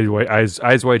have an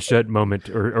eyes wide shut moment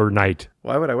or night.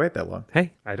 Why would I wait that long?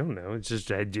 Hey, I don't know. It's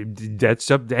just that's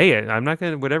up. Hey, I'm not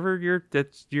gonna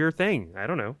that's your thing. I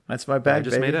don't know. That's my bag. I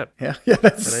just made up. Yeah.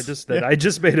 I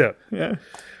just made up. Yeah.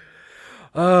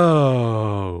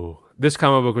 Oh, this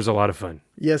comic book was a lot of fun.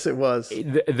 Yes, it was.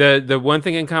 The one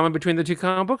thing in common between the two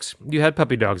comic books, you had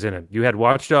puppy dogs in it. You had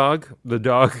Watchdog, the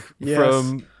dog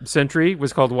from Sentry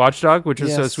was called Watchdog, which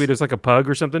is so sweet. It was like a pug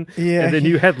or something. Yeah. And then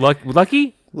you had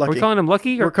Lucky. Are we calling him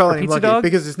Lucky? We're calling him Pizza Lucky Dog?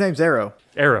 because his name's Arrow.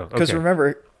 Arrow. Okay. Because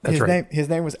remember, his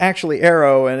name was actually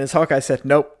Arrow, and his Hawkeye said,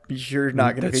 "Nope, you're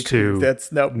not going to be two. That's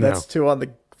two on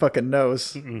the fucking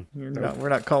nose. We're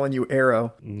not calling you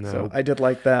Arrow." No. So I did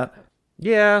like that.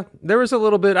 Yeah, there was a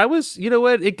little bit. I was, you know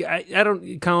what? I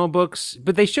don't comic books,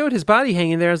 but they showed his body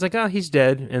hanging there. I was like, oh, he's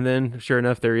dead. And then, sure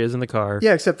enough, there he is in the car.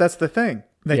 Yeah, except that's the thing.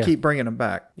 They keep bringing him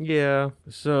back. Yeah.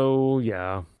 So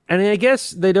yeah, and I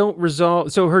guess they don't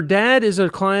resolve. So her dad is a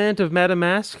client of Madame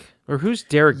Mask, or who's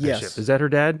Derek Bishop? Is that her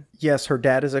dad? Yes, her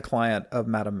dad is a client of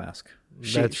Madame Mask.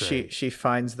 That's right. She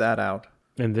finds that out.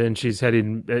 And then she's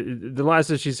heading. The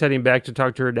last is she's heading back to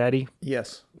talk to her daddy.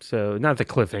 Yes. So not the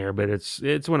cliffhanger, but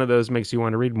it's one of those makes you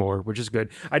want to read more, which is good.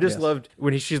 I just loved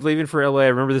when she's leaving for LA. I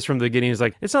remember this from the beginning. It's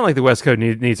like it's not like the West Coast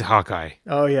needs a Hawkeye.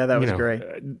 Oh yeah, that was great.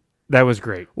 That was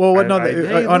great. Well,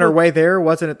 on her way there,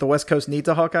 wasn't it the West Coast needs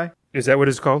a Hawkeye? Is that what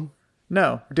it's called?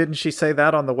 No, didn't she say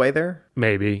that on the way there?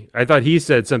 Maybe. I thought he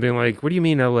said something like, "What do you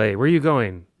mean LA? Where are you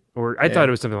going?" Or I thought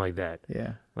it was something like that.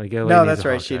 Yeah. Like LA No, needs that's a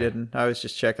right. She Hawkeye. didn't. I was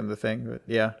just checking the thing, but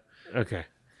yeah. Okay.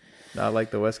 Not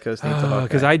like the West Coast needs a Hawkeye.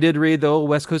 Because I did read the old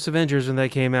West Coast Avengers when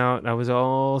that came out. I was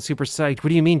all super psyched. What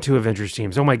do you mean 2 Avengers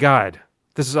teams? Oh my God.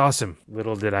 This is awesome.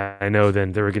 Little did I know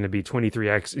then there were going to be 23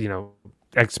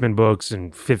 X-Men books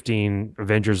and 15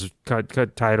 Avengers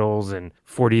cut titles and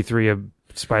 43 of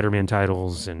Spider-Man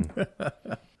titles and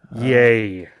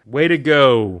yay. Way to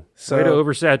go. Way to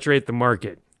oversaturate the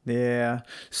market. Yeah.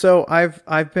 So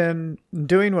I've been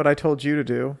doing what I told you to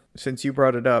do since you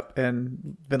brought it up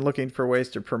and been looking for ways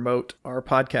to promote our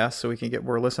podcast so we can get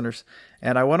more listeners.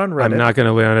 And I went on Reddit. I'm not going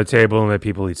to lay on a table and let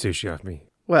people eat sushi off me.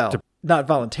 Well, not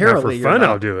voluntarily. Not for fun,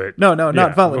 I'll do it. No,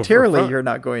 not voluntarily. You're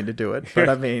not going to do it. But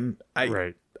I mean,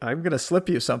 right. I'm going to slip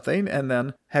you something and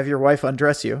then have your wife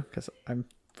undress you because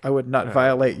I would not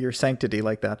violate your sanctity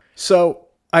like that. So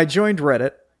I joined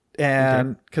Reddit.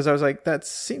 And because I was like, that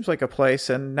seems like a place.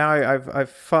 And now I've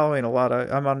following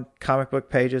I'm on comic book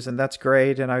pages and that's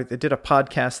great. And I did a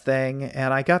podcast thing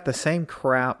and I got the same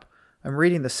crap. I'm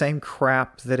reading the same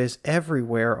crap that is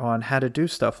everywhere on how to do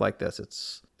stuff like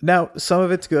this. Now, some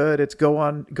of it's good. It's go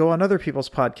on other people's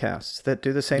podcasts that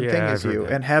do the same thing as you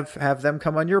and have them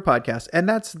come on your podcast. And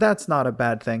that's not a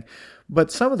bad thing.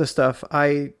 But some of the stuff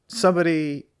it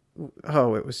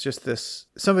was just this.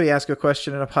 Somebody asked a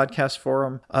question in a podcast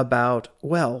forum about,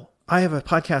 well, I have a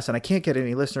podcast and I can't get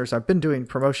any listeners. I've been doing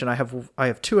promotion. I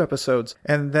have 2 episodes.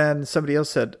 And then somebody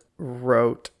else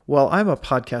wrote, well, I'm a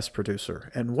podcast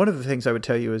producer. And one of the things I would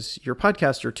tell you is your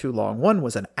podcasts are too long. One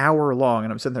was an hour long.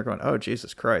 And I'm sitting there going, oh,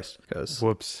 Jesus Christ. Because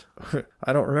whoops.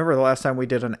 I don't remember the last time we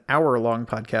did an hour-long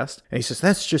podcast. And he says,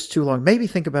 that's just too long. Maybe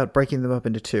think about breaking them up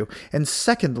into 2. And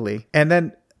secondly, and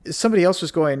then somebody else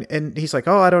was going, and he's like,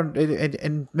 oh, I don't,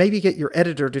 and maybe get your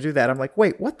editor to do that. I'm like,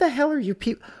 wait, what the hell are you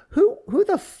people? Who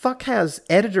the fuck has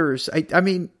editors? I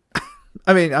mean,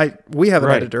 we have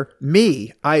an editor.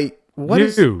 Me. Yeah. So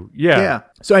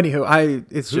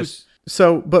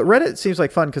anywho, but Reddit seems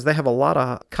like fun because they have a lot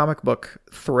of comic book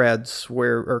threads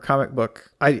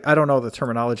I don't know the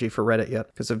terminology for Reddit yet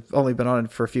because I've only been on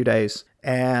it for a few days,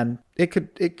 and it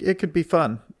could be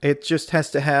fun. It just has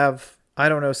to have, I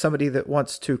don't know, somebody that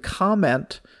wants to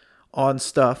comment on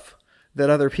stuff that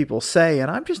other people say.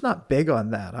 And I'm just not big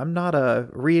on that. I'm not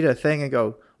read a thing and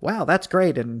go, wow, that's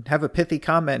great, and have a pithy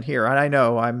comment here. And I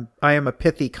know I am a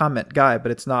pithy comment guy,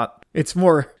 but it's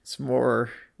more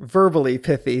verbally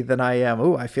pithy than I am.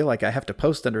 Oh, I feel like I have to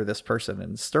post under this person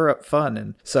and stir up fun.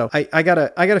 And so I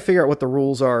gotta figure out what the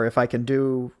rules are, if I can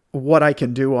do what I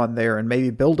can do on there and maybe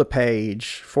build a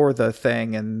page for the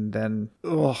thing and then,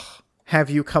 have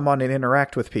you come on and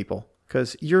interact with people,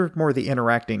 because you're more the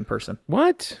interacting person.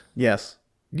 What? Yes.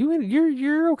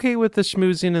 You're okay with the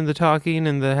schmoozing and the talking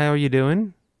and the how are you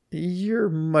doing? You're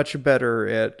much better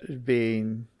at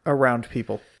being around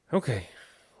people. Okay.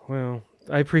 Well,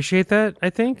 I appreciate that, I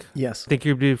think. Yes. Think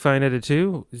you'd be fine at it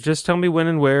too. Just tell me when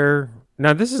and where.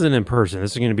 Now, this isn't in person.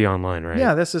 This is going to be online, right?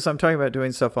 Yeah, I'm talking about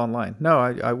doing stuff online. No,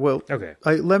 I will. Okay.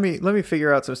 Let me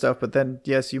figure out some stuff, but then,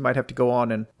 yes, you might have to go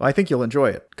on, and I think you'll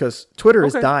enjoy it, because Twitter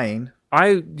is dying.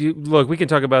 Look, we can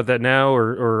talk about that now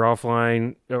or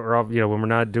offline, or when we're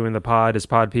not doing the pod as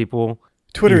pod people.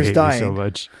 Twitter is dying so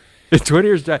much.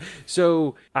 Twitter's dying.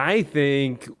 So I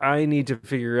think I need to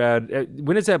figure out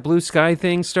when does that Blue Sky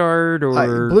thing start,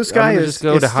 or Blue Sky just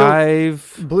go to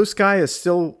Hive. Blue Sky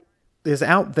is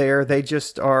out there. They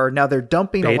just are now. They're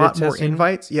dumping a lot more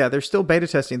invites. Yeah, they're still beta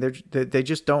testing. They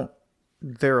just don't.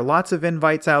 There are lots of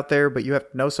invites out there, but you have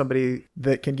to know somebody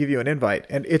that can give you an invite.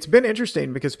 And it's been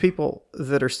interesting because people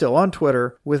that are still on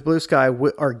Twitter with Blue Sky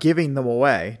are giving them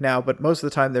away now, but most of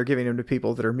the time they're giving them to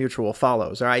people that are mutual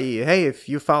follows, i.e., hey,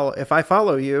 if I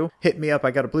follow you, hit me up.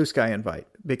 I got a Blue Sky invite,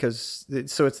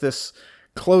 so it's this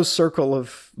closed circle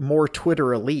of more Twitter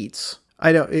elites.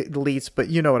 Elites, but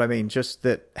you know what I mean. Just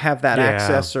that have that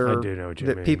access, or I do know what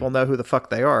you mean. People know who the fuck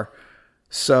they are.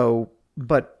 So,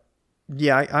 but.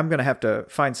 Yeah, I'm going to have to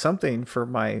find something for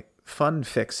my fun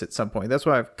fix at some point. That's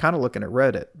why I'm kind of looking at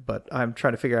Reddit, but I'm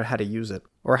trying to figure out how to use it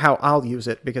or how I'll use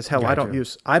it, because hell, gotcha.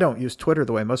 I don't use Twitter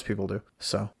the way most people do.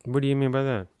 So what do you mean by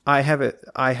that? I have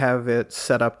it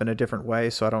set up in a different way,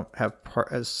 so I don't have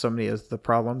as so many as the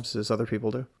problems as other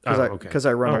people do. Because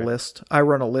I run a list. I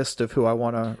run a list of who I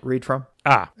want to read from.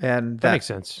 And that makes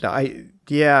sense. And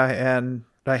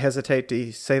I hesitate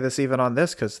to say this even on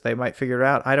this because they might figure it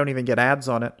out. I don't even get ads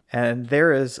on it. And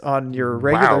there is on your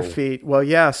regular feed. Well,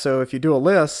 yeah. So if you do a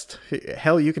list,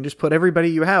 hell, you can just put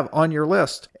everybody you have on your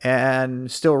list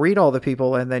and still read all the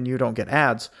people, and then you don't get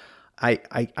ads.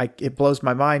 It blows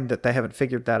my mind that they haven't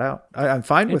figured that out. I'm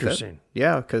fine with it.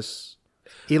 Yeah, because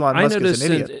Elon Musk is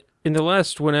an idiot. In the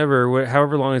last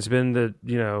however long it's been that,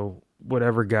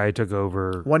 whatever guy took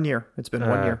over. 1 year. It's been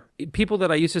 1 year. People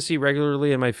that I used to see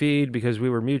regularly in my feed because we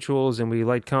were mutuals and we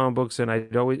liked comic books, and I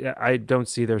don't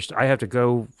see I have to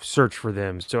go search for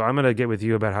them. So I'm going to get with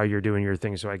you about how you're doing your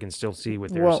thing so I can still see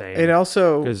what they're saying. It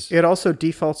also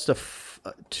defaults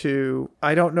to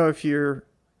I don't know if you're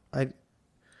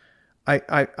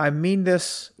I mean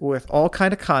this with all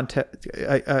kind of content.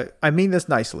 I mean this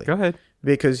nicely. Go ahead.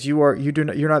 Because you're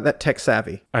not that tech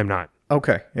savvy. I'm not.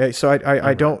 Okay. Yeah, so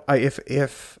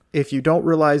if you don't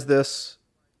realize this,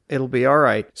 it'll be all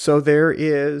right. So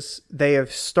they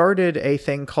have started a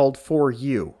thing called For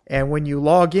You. And when you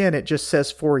log in, it just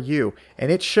says For You. And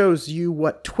it shows you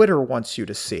what Twitter wants you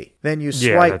to see. Then you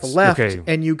swipe left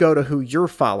and you go to who you're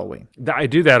following. I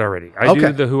do that already. I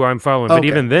do the who I'm following. But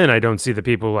even then, I don't see the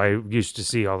people I used to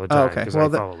see all the time because I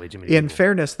follow way too many people. In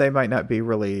fairness, they might not be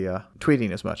really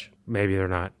tweeting as much. Maybe they're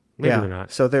not. Maybe they're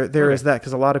not. So there is that,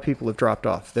 because a lot of people have dropped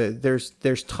off.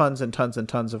 There's tons and tons and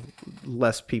tons of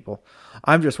less people.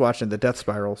 I'm just watching the death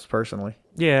spirals personally.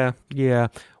 Yeah.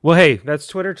 Well, hey, that's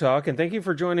Twitter Talk, and thank you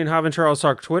for joining Hav and Charles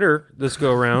Talk Twitter this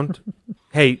go around.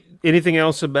 Hey, anything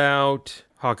else about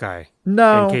Hawkeye?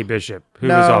 No. And Kate Bishop, who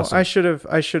was awesome. I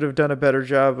should have done a better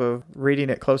job of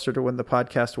reading it closer to when the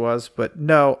podcast was, but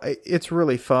no, it's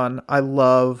really fun. I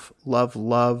love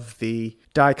the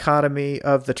dichotomy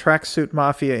of the tracksuit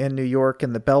mafia in New York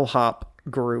and the bellhop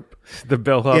group. The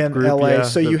bellhop in group, LA. yeah.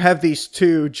 So you have these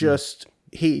two just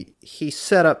he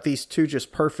set up these two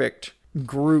just perfect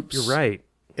groups. You're right.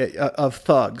 Of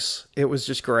thugs. It was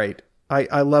just great.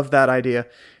 I love that idea.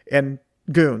 And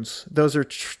goons. Those are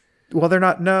they're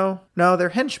not. No, they're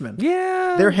henchmen.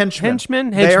 Yeah, they're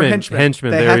henchmen. They are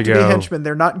henchmen. They have to be henchmen.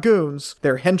 They're not goons.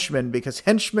 They're henchmen because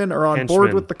henchmen are on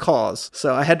board with the cause.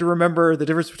 So I had to remember the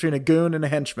difference between a goon and a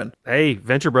henchman. Hey,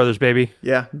 Venture Brothers, baby.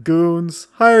 Yeah, goons.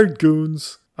 Hired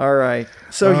goons. All right.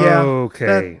 So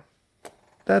okay.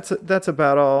 That's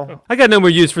about all. I got no more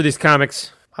use for these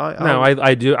comics.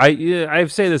 I do. I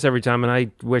say this every time, and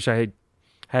I wish I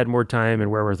had more time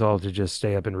and wherewithal to just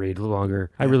stay up and read a little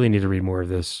longer. I really need to read more of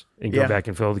this and go back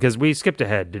and fill, because we skipped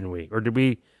ahead, didn't we? Or did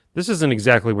we? This isn't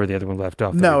exactly where the other one left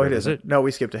off. No, it isn't. No,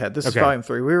 we skipped ahead. This is volume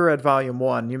 3. We were at volume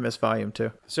 1. You missed volume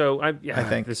 2. So I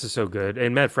think this is so good.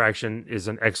 And Matt Fraction is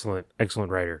an excellent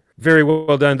writer. Very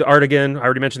well done. The art again. I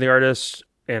already mentioned the artists,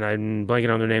 and I'm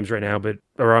blanking on their names right now, but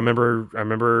I remember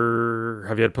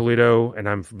Javier Pulido, and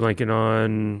I'm blanking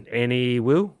on Annie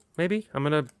Wu. Maybe I'm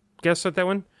gonna guess at that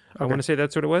one. Okay. I want to say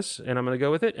that's what it was, and I'm going to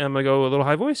go with it. And I'm going to go a little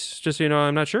high voice, just so you know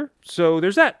I'm not sure. So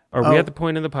there's that. Are we at the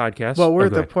point in the podcast? Well, we're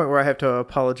at the point where I have to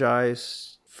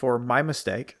apologize for my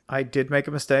mistake. I did make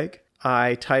a mistake.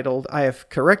 I have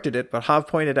corrected it, but Hav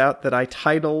pointed out that I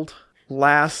titled our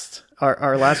last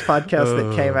podcast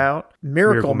that came out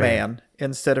Miracle Man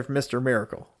instead of Mr.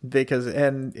 Miracle.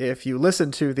 And if you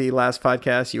listen to the last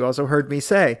podcast, you also heard me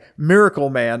say Miracle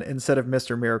Man instead of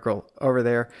Mr. Miracle over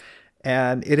there.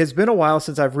 And it has been a while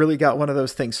since I've really got one of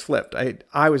those things flipped.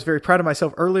 I was very proud of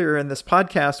myself earlier in this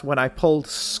podcast when I pulled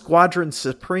Squadron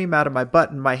Supreme out of my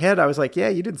butt. In my head, I was like, yeah,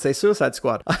 you didn't say Suicide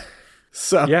Squad.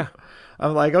 So yeah.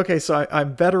 I'm like, okay, so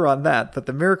I'm better on that. But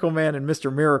the Miracle Man and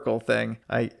Mr. Miracle thing,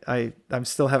 I'm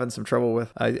still having some trouble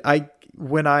with.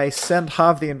 When I send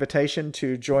Hav the invitation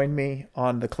to join me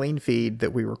on the clean feed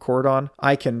that we record on,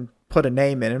 I can put a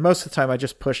name in, and most of the time I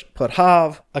just put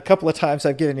Hav. A couple of times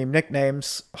I've given him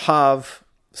nicknames. Hav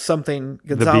something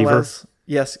Gonzalez.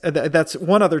 Yes, that's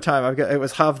one other time it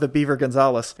was Hav the Beaver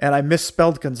Gonzalez, and I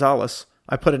misspelled Gonzalez.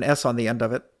 I put an S on the end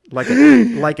of it, like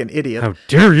an idiot. How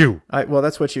dare you? Well,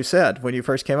 that's what you said when you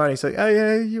first came out. You said, "Oh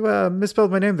yeah, you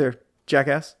misspelled my name there,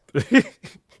 jackass."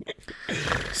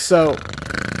 So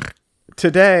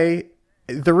today,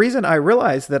 the reason I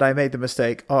realized that I made the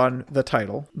mistake on the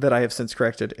title that I have since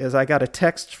corrected is I got a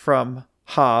text from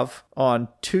Hav on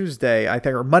Tuesday, I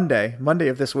think, or Monday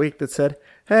of this week that said,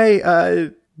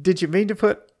 "Hey, did you mean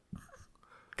to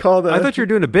call the?" I thought you were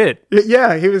doing a bit.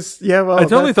 Yeah, he was. Yeah, well, I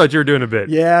totally thought you were doing a bit.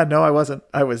 Yeah, no, I wasn't.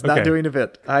 I was not doing a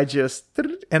bit. I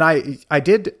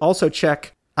did also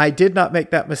check. I did not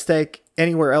make that mistake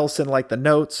anywhere else in like the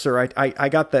notes, or I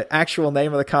got the actual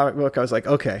name of the comic book. I was like,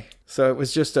 okay. So it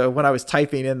was just when I was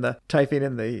typing in the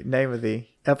name of the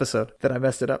episode that I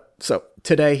messed it up. So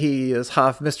today he is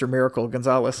Hav Mr. Miracle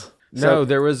Gonzalez. No,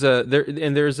 there's a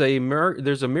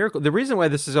miracle. The reason why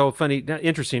this is all funny,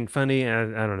 interesting, funny, I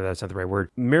don't know, that's not the right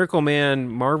word. Miracle Man,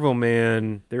 Marvel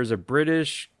Man. It was a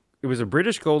British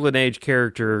Golden Age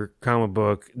character comic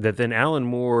book that then Alan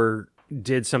Moore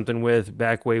did something with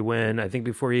back way when, I think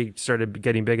before he started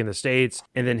getting big in the States.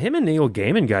 And then him and Neil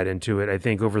Gaiman got into it, I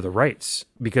think, over the rights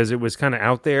because it was kind of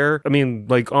out there. I mean,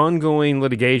 like ongoing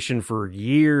litigation for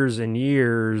years and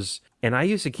years. And I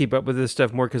used to keep up with this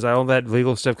stuff more because all that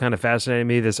legal stuff kind of fascinated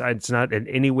me. It's not in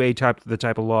any way the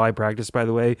type of law I practice, by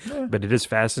the way, but it is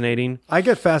fascinating. I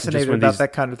get fascinated about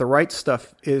that kind of the rights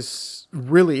stuff is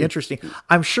really interesting.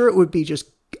 I'm sure it would be just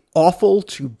awful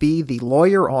to be the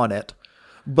lawyer on it,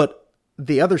 but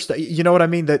the other stuff, you know what I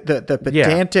mean? The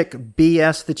pedantic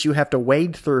BS that you have to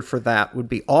wade through for that would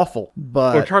be awful.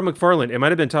 But or Todd McFarlane. It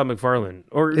might have been Todd McFarlane.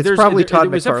 Or it's probably Todd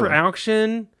McFarlane. Was that for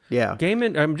auction? Yeah.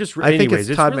 Gaiman, I think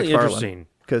it's Todd really McFarlane interesting.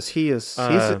 Because he's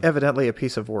evidently a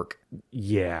piece of work.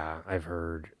 Yeah, I've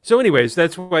heard. So anyways,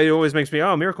 that's why it always makes me,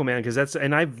 Miracle Man, because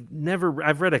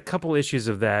I've read a couple issues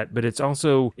of that, but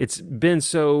it's been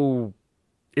so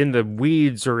in the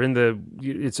weeds or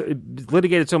it's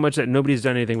litigated so much that nobody's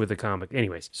done anything with the comic.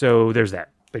 Anyways, so there's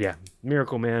that. But yeah,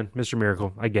 Miracle Man, Mr.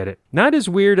 Miracle, I get it. Not as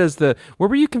weird as what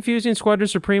were you confusing Squadron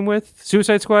Supreme with?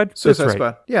 Suicide Squad? Suicide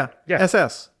Squad, yeah.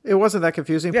 SS. It wasn't that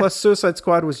confusing. Yeah. Plus, Suicide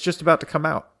Squad was just about to come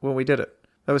out when we did it.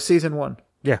 That was season 1.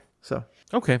 Yeah. So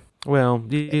okay. Well,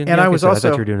 I was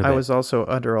also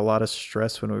under a lot of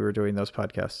stress when we were doing those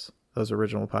podcasts, those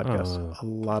original podcasts. A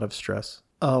lot of stress.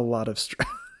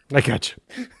 I got you.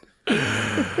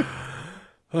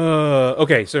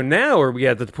 Okay, so now are we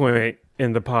at the point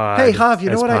in the pod? Hey, Hav, you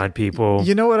know what people.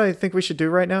 You know what I think we should do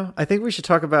right now? I think we should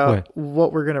talk about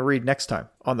what we're going to read next time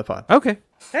on the pod. Okay.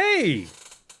 Hey.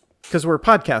 Because we're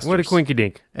podcasters. What a quinky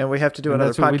dink. And we have to do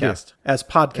another podcast as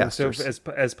podcasters.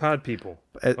 So as pod people.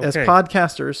 As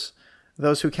podcasters,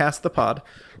 those who cast the pod,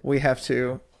 we have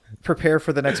to prepare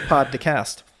for the next pod to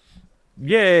cast.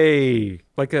 Yay!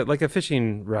 Like a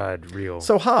fishing rod reel.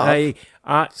 So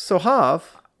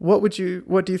Hav, what do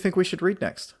you think we should read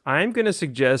next? I'm going to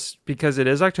suggest, because it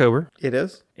is October. It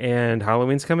is. And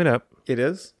Halloween's coming up. It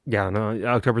is? Yeah, no,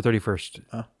 October 31st.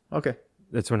 Oh, okay.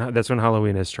 That's when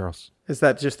Halloween is, Charles. Is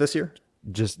that just this year?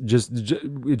 Just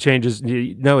it changes.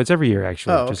 No, it's every year,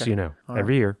 actually. Oh, okay. Just so you know. All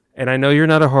every year. And I know you're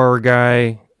not a horror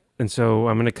guy, and so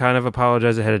I'm going to kind of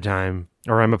apologize ahead of time.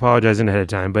 Or I'm apologizing ahead of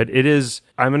time. But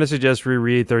I'm going to suggest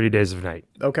reread 30 Days of Night.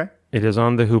 Okay. It is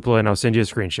on the Hoopla, and I'll send you a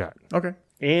screenshot. Okay.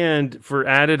 And for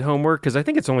added homework, because I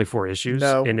think it's only 4 issues.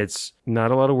 No. And it's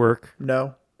not a lot of work.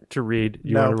 No. To read.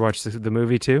 You want to watch the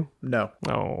movie too? No.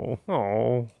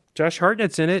 Oh. Josh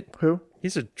Hartnett's in it. Who?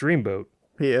 He's a dreamboat.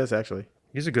 He is, actually.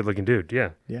 He's a good-looking dude,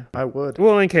 yeah. Yeah, I would.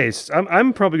 Well, in case.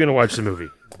 I'm probably going to watch the movie,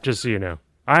 just so you know.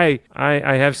 I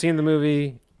have seen the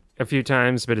movie a few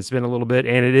times, but it's been a little bit,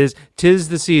 and 'tis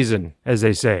the season, as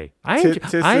they say. I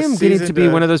am getting to be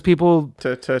one of those people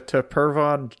to perv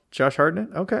on Josh Hartnett.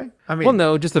 Okay, I mean, well,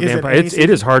 no, just the vampire. It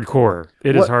is hardcore.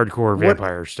 It is hardcore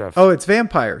vampire stuff. Oh, it's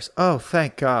vampires. Oh,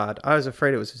 thank God! I was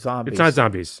afraid it was zombies. It's not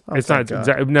zombies. Oh, it's not.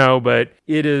 No, but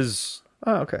it is.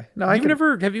 Oh, okay. No,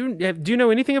 do you know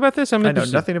anything about this? I know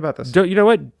nothing about this. You know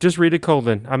what? Just read it cold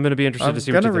then. I'm going to be interested to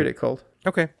see what you think. I'm going to read it cold.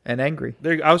 Okay. And angry.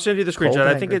 I'll send you the screenshot.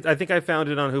 I think I found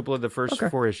it on Hoopla, the first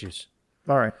 4 issues.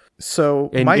 All right.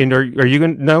 So, and are you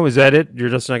going to, no, is that it? You're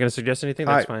just not going to suggest anything?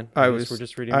 That's fine. We're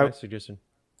just reading my suggestion.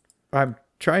 I'm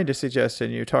trying to suggest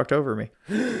and you talked over me.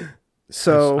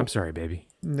 So I'm sorry, baby.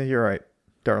 You're right,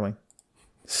 darling.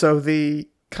 So the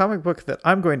comic book that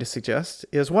I'm going to suggest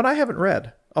is one I haven't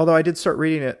read. Although I did start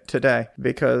reading it today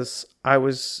because I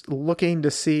was looking to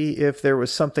see if there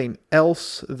was something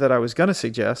else that I was going to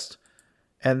suggest.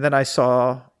 And then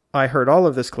I heard all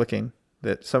of this clicking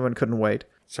that someone couldn't wait.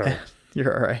 Sorry.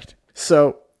 You're all right.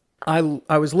 So I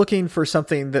was looking for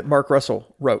something that Mark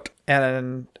Russell wrote.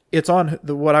 And it's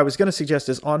what I was going to suggest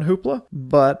is on Hoopla,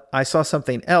 but I saw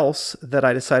something else that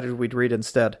I decided we'd read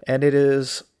instead. And it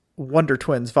is Wonder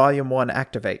Twins Volume 1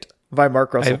 Activate. By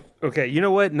Mark Russell. Okay, you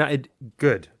know what?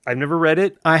 Good. I've never read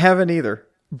it. I haven't either.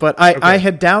 But I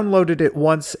had downloaded it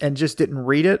once and just didn't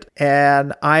read it.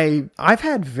 And I've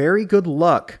had very good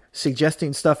luck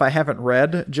suggesting stuff I haven't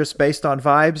read just based on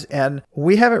vibes. And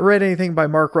we haven't read anything by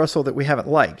Mark Russell that we haven't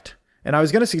liked. And I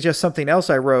was going to suggest something else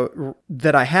I wrote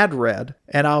that I had read.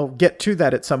 And I'll get to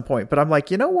that at some point. But I'm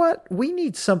like, you know what? We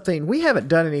need something. We haven't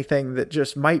done anything that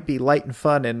just might be light and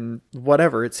fun and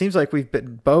whatever. It seems like we've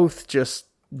been both just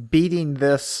beating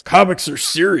this comics are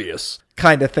serious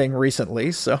kind of thing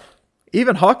recently. So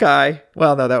even Hawkeye,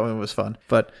 well, no, that one was fun,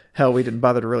 but hell, we didn't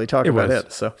bother to really talk about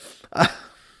it. So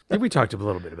we talked a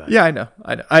little bit about it. Yeah, I know.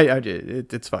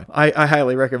 It's fine. I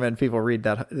highly recommend people read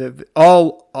that.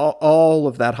 All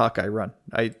of that Hawkeye run.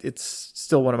 It's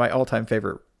still one of my all-time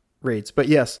favorite reads, but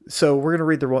yes. So we're going to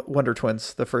read the Wonder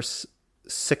Twins, the first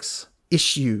 6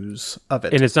 issues of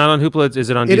it. And it's not on Hoopla. Is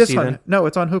it on It DC is on, then? no,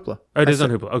 it's on Hoopla. Oh, it is on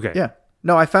Hoopla. Okay. Yeah.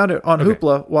 No, I found it on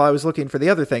Hoopla while I was looking for the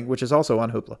other thing, which is also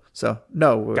on Hoopla. So,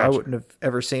 no, Gotcha. I wouldn't have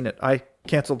ever seen it. I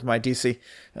canceled my DC,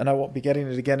 and I won't be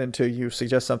getting it again until you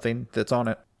suggest something that's on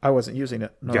it. I wasn't using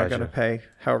it. No, I'm going to pay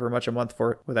however much a month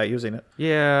for it without using it.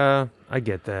 Yeah, I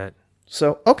get that.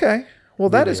 So, okay. Well,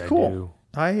 that Really, is cool.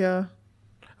 I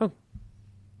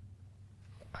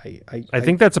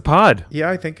think that's a pod.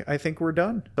 Yeah, I think we're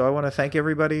done. So I want to thank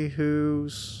everybody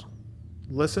who's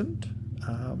listened.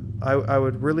 I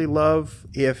would really love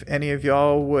if any of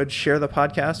y'all would share the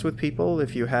podcast with people.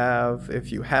 If you have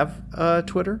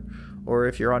Twitter, or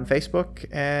if you're on Facebook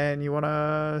and you want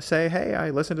to say, hey, I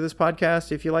listened to this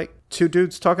podcast. If you like two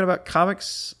dudes talking about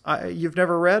comics you've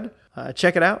never read,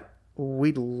 check it out.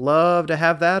 We'd love to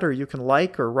have that, or you can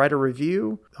like or write a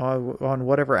review on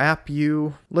whatever app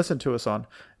you listen to us on.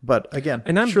 But again,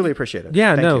 I truly appreciate it.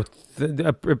 Yeah,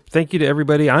 thank you to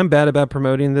everybody. I'm bad about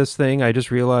promoting this thing. I just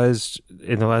realized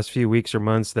in the last few weeks or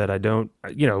months that I don't, I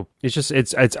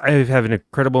have an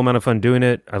incredible amount of fun doing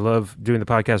it. I love doing the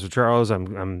podcast with Charles.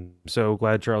 I'm so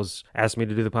glad Charles asked me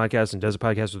to do the podcast and does a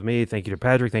podcast with me. Thank you to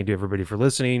Patrick. Thank you to everybody for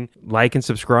listening. Like and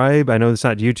subscribe. I know it's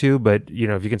not YouTube, but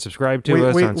if you can subscribe to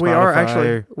us on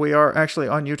Spotify. We are actually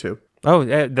on YouTube. Oh,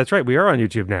 that's right. We are on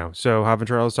YouTube now. So Hav and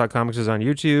Charles Talk Comics is on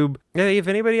YouTube. Yeah, if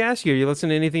anybody asks you listen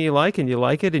to anything you like and you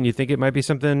like it and you think it might be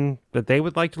something that they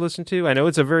would like to listen to. I know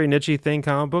it's a very niche-y thing,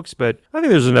 comic books, but I think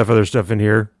there's enough other stuff in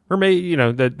here. Or maybe,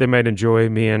 that they might enjoy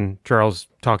me and Charles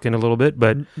talking a little bit,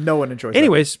 but no one enjoys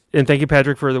anyways, that. And thank you,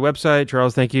 Patrick, for the website.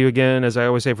 Charles, thank you again, as I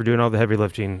always say, for doing all the heavy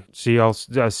lifting. See y'all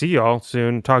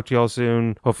soon. Talk to y'all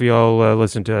soon. Hopefully y'all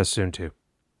listen to us soon too.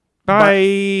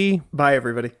 Bye. Bye,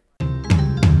 everybody.